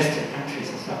Western countries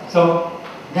as well. So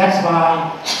that's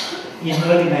why in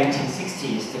early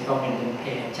 1960s, the government didn't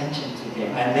pay attention to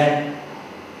them. And then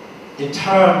the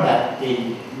term that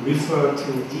they refer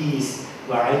to these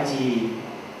variety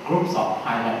groups of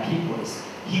highland people is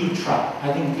Hill tribe.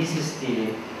 I think this is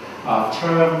the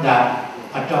term that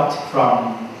adopted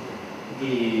from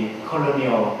the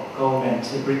colonial government,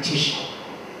 the British,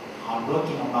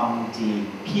 working among the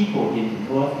people in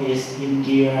Northeast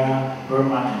India,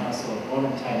 Burma, and also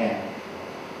Northern Thailand.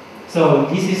 So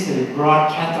this is the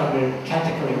broad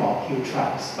category of Hill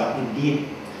tribes, but indeed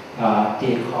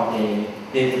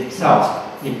they themselves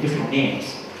in different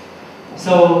names.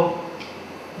 So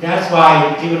that's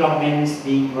why developments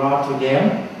being brought to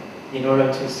them in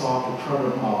order to solve the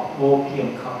problem of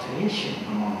opium cultivation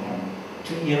among them,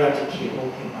 to eradicate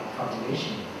opium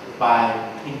cultivation by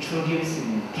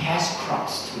introducing cash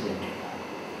crops to them.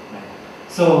 Right?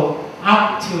 So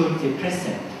up to the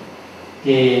present,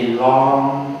 the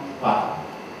long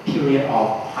period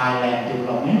of highland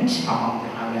development among the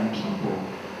highland people,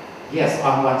 yes,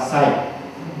 on one side,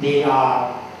 they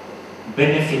are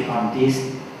benefit on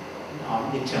this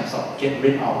in terms of get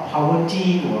rid of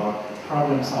poverty or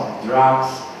problems of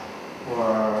drugs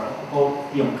or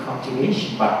opium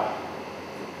cultivation, but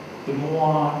the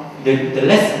more the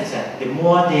lessons that the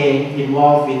more they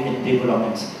involve in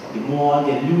development, the more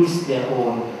they lose their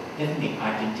own ethnic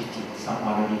identity. Some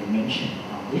already mentioned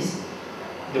on this.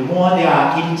 The more they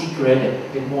are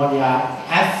integrated, the more they are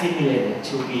assimilated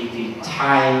to be the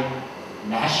Thai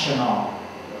national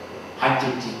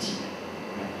identity.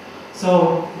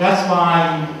 So that's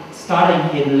why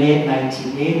starting in late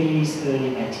 1980s,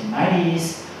 early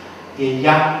 1990s, the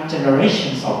young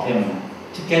generations of them,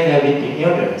 together with the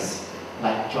elders,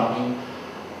 like Johnny,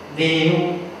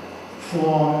 they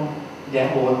form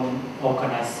their own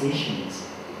organizations,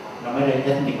 no matter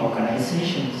ethnic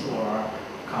organizations or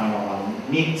kind of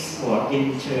mixed or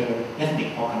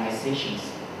inter-ethnic organizations,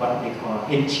 what we call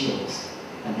NGOs,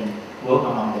 and then work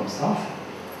among themselves.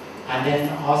 And then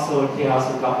also they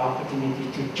also got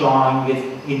opportunity to join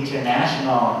with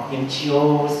international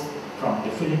NGOs from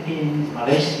the Philippines,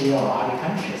 Malaysia, or other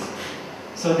countries.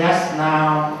 So that's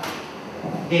now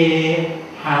they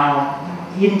have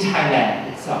in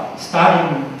Thailand itself,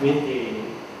 starting with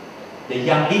the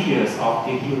young leaders of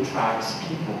the Hill tribes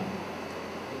people.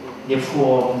 They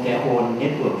form their own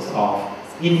networks of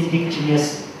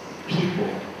indigenous people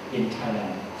in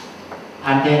Thailand.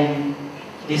 And then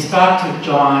they start to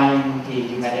join the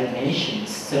United Nations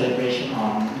celebration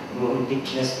on World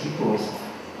Indigenous Peoples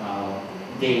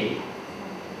Day.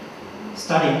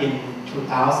 Starting in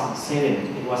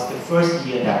 2007, it was the first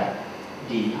year that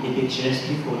the indigenous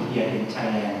people here in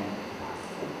Thailand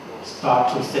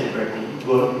start to celebrate the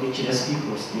World Indigenous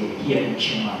Peoples Day here in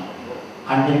Chiang Mai.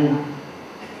 And then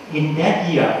in that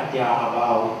year, there are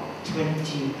about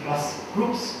 20 plus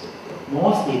groups.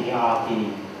 Mostly they are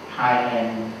the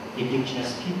Highland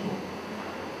indigenous people.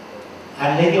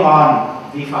 And later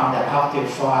on, we found that after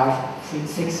 5,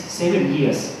 6, 7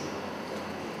 years,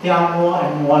 there are more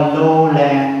and more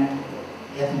lowland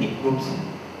ethnic groups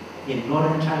in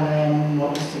Northern Thailand,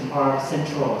 northeastern part,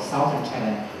 central, southern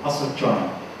Thailand also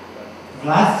joined.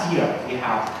 Last year, we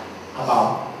have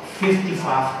about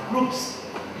 55 groups.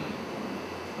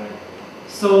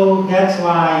 So that's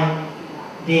why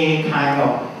they kind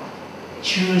of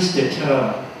choose the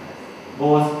term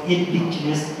both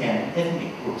indigenous and ethnic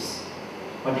groups,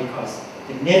 what they call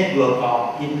the network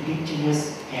of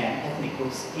indigenous and ethnic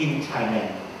groups in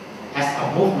Thailand as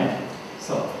a movement.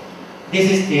 So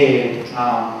this is the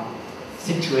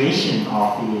situation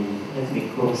of the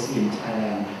ethnic groups in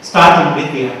Thailand, starting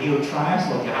with the Hill tribes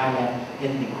or the Highland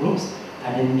ethnic groups,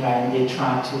 and then they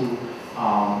try to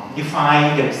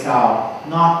define themselves,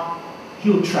 not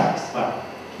Hill tribes, but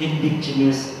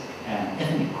indigenous and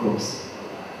ethnic groups.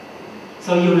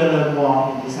 So you will learn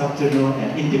more in this afternoon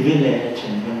and in the village,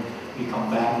 and when we come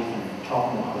back, we can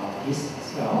talk more about this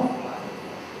as well.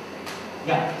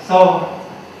 Yeah, so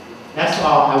that's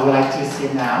all I would like to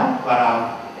say now,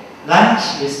 but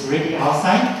lunch is ready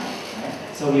outside, right?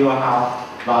 So we will have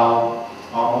about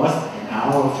almost an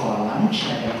hour for lunch,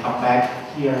 and then come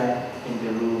back here in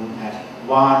the room at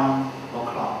 1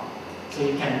 o'clock. So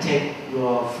you can take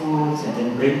your foods and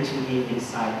then bring to eat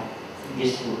inside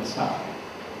this room as well.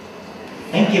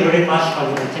 Thank you very much for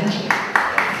your attention.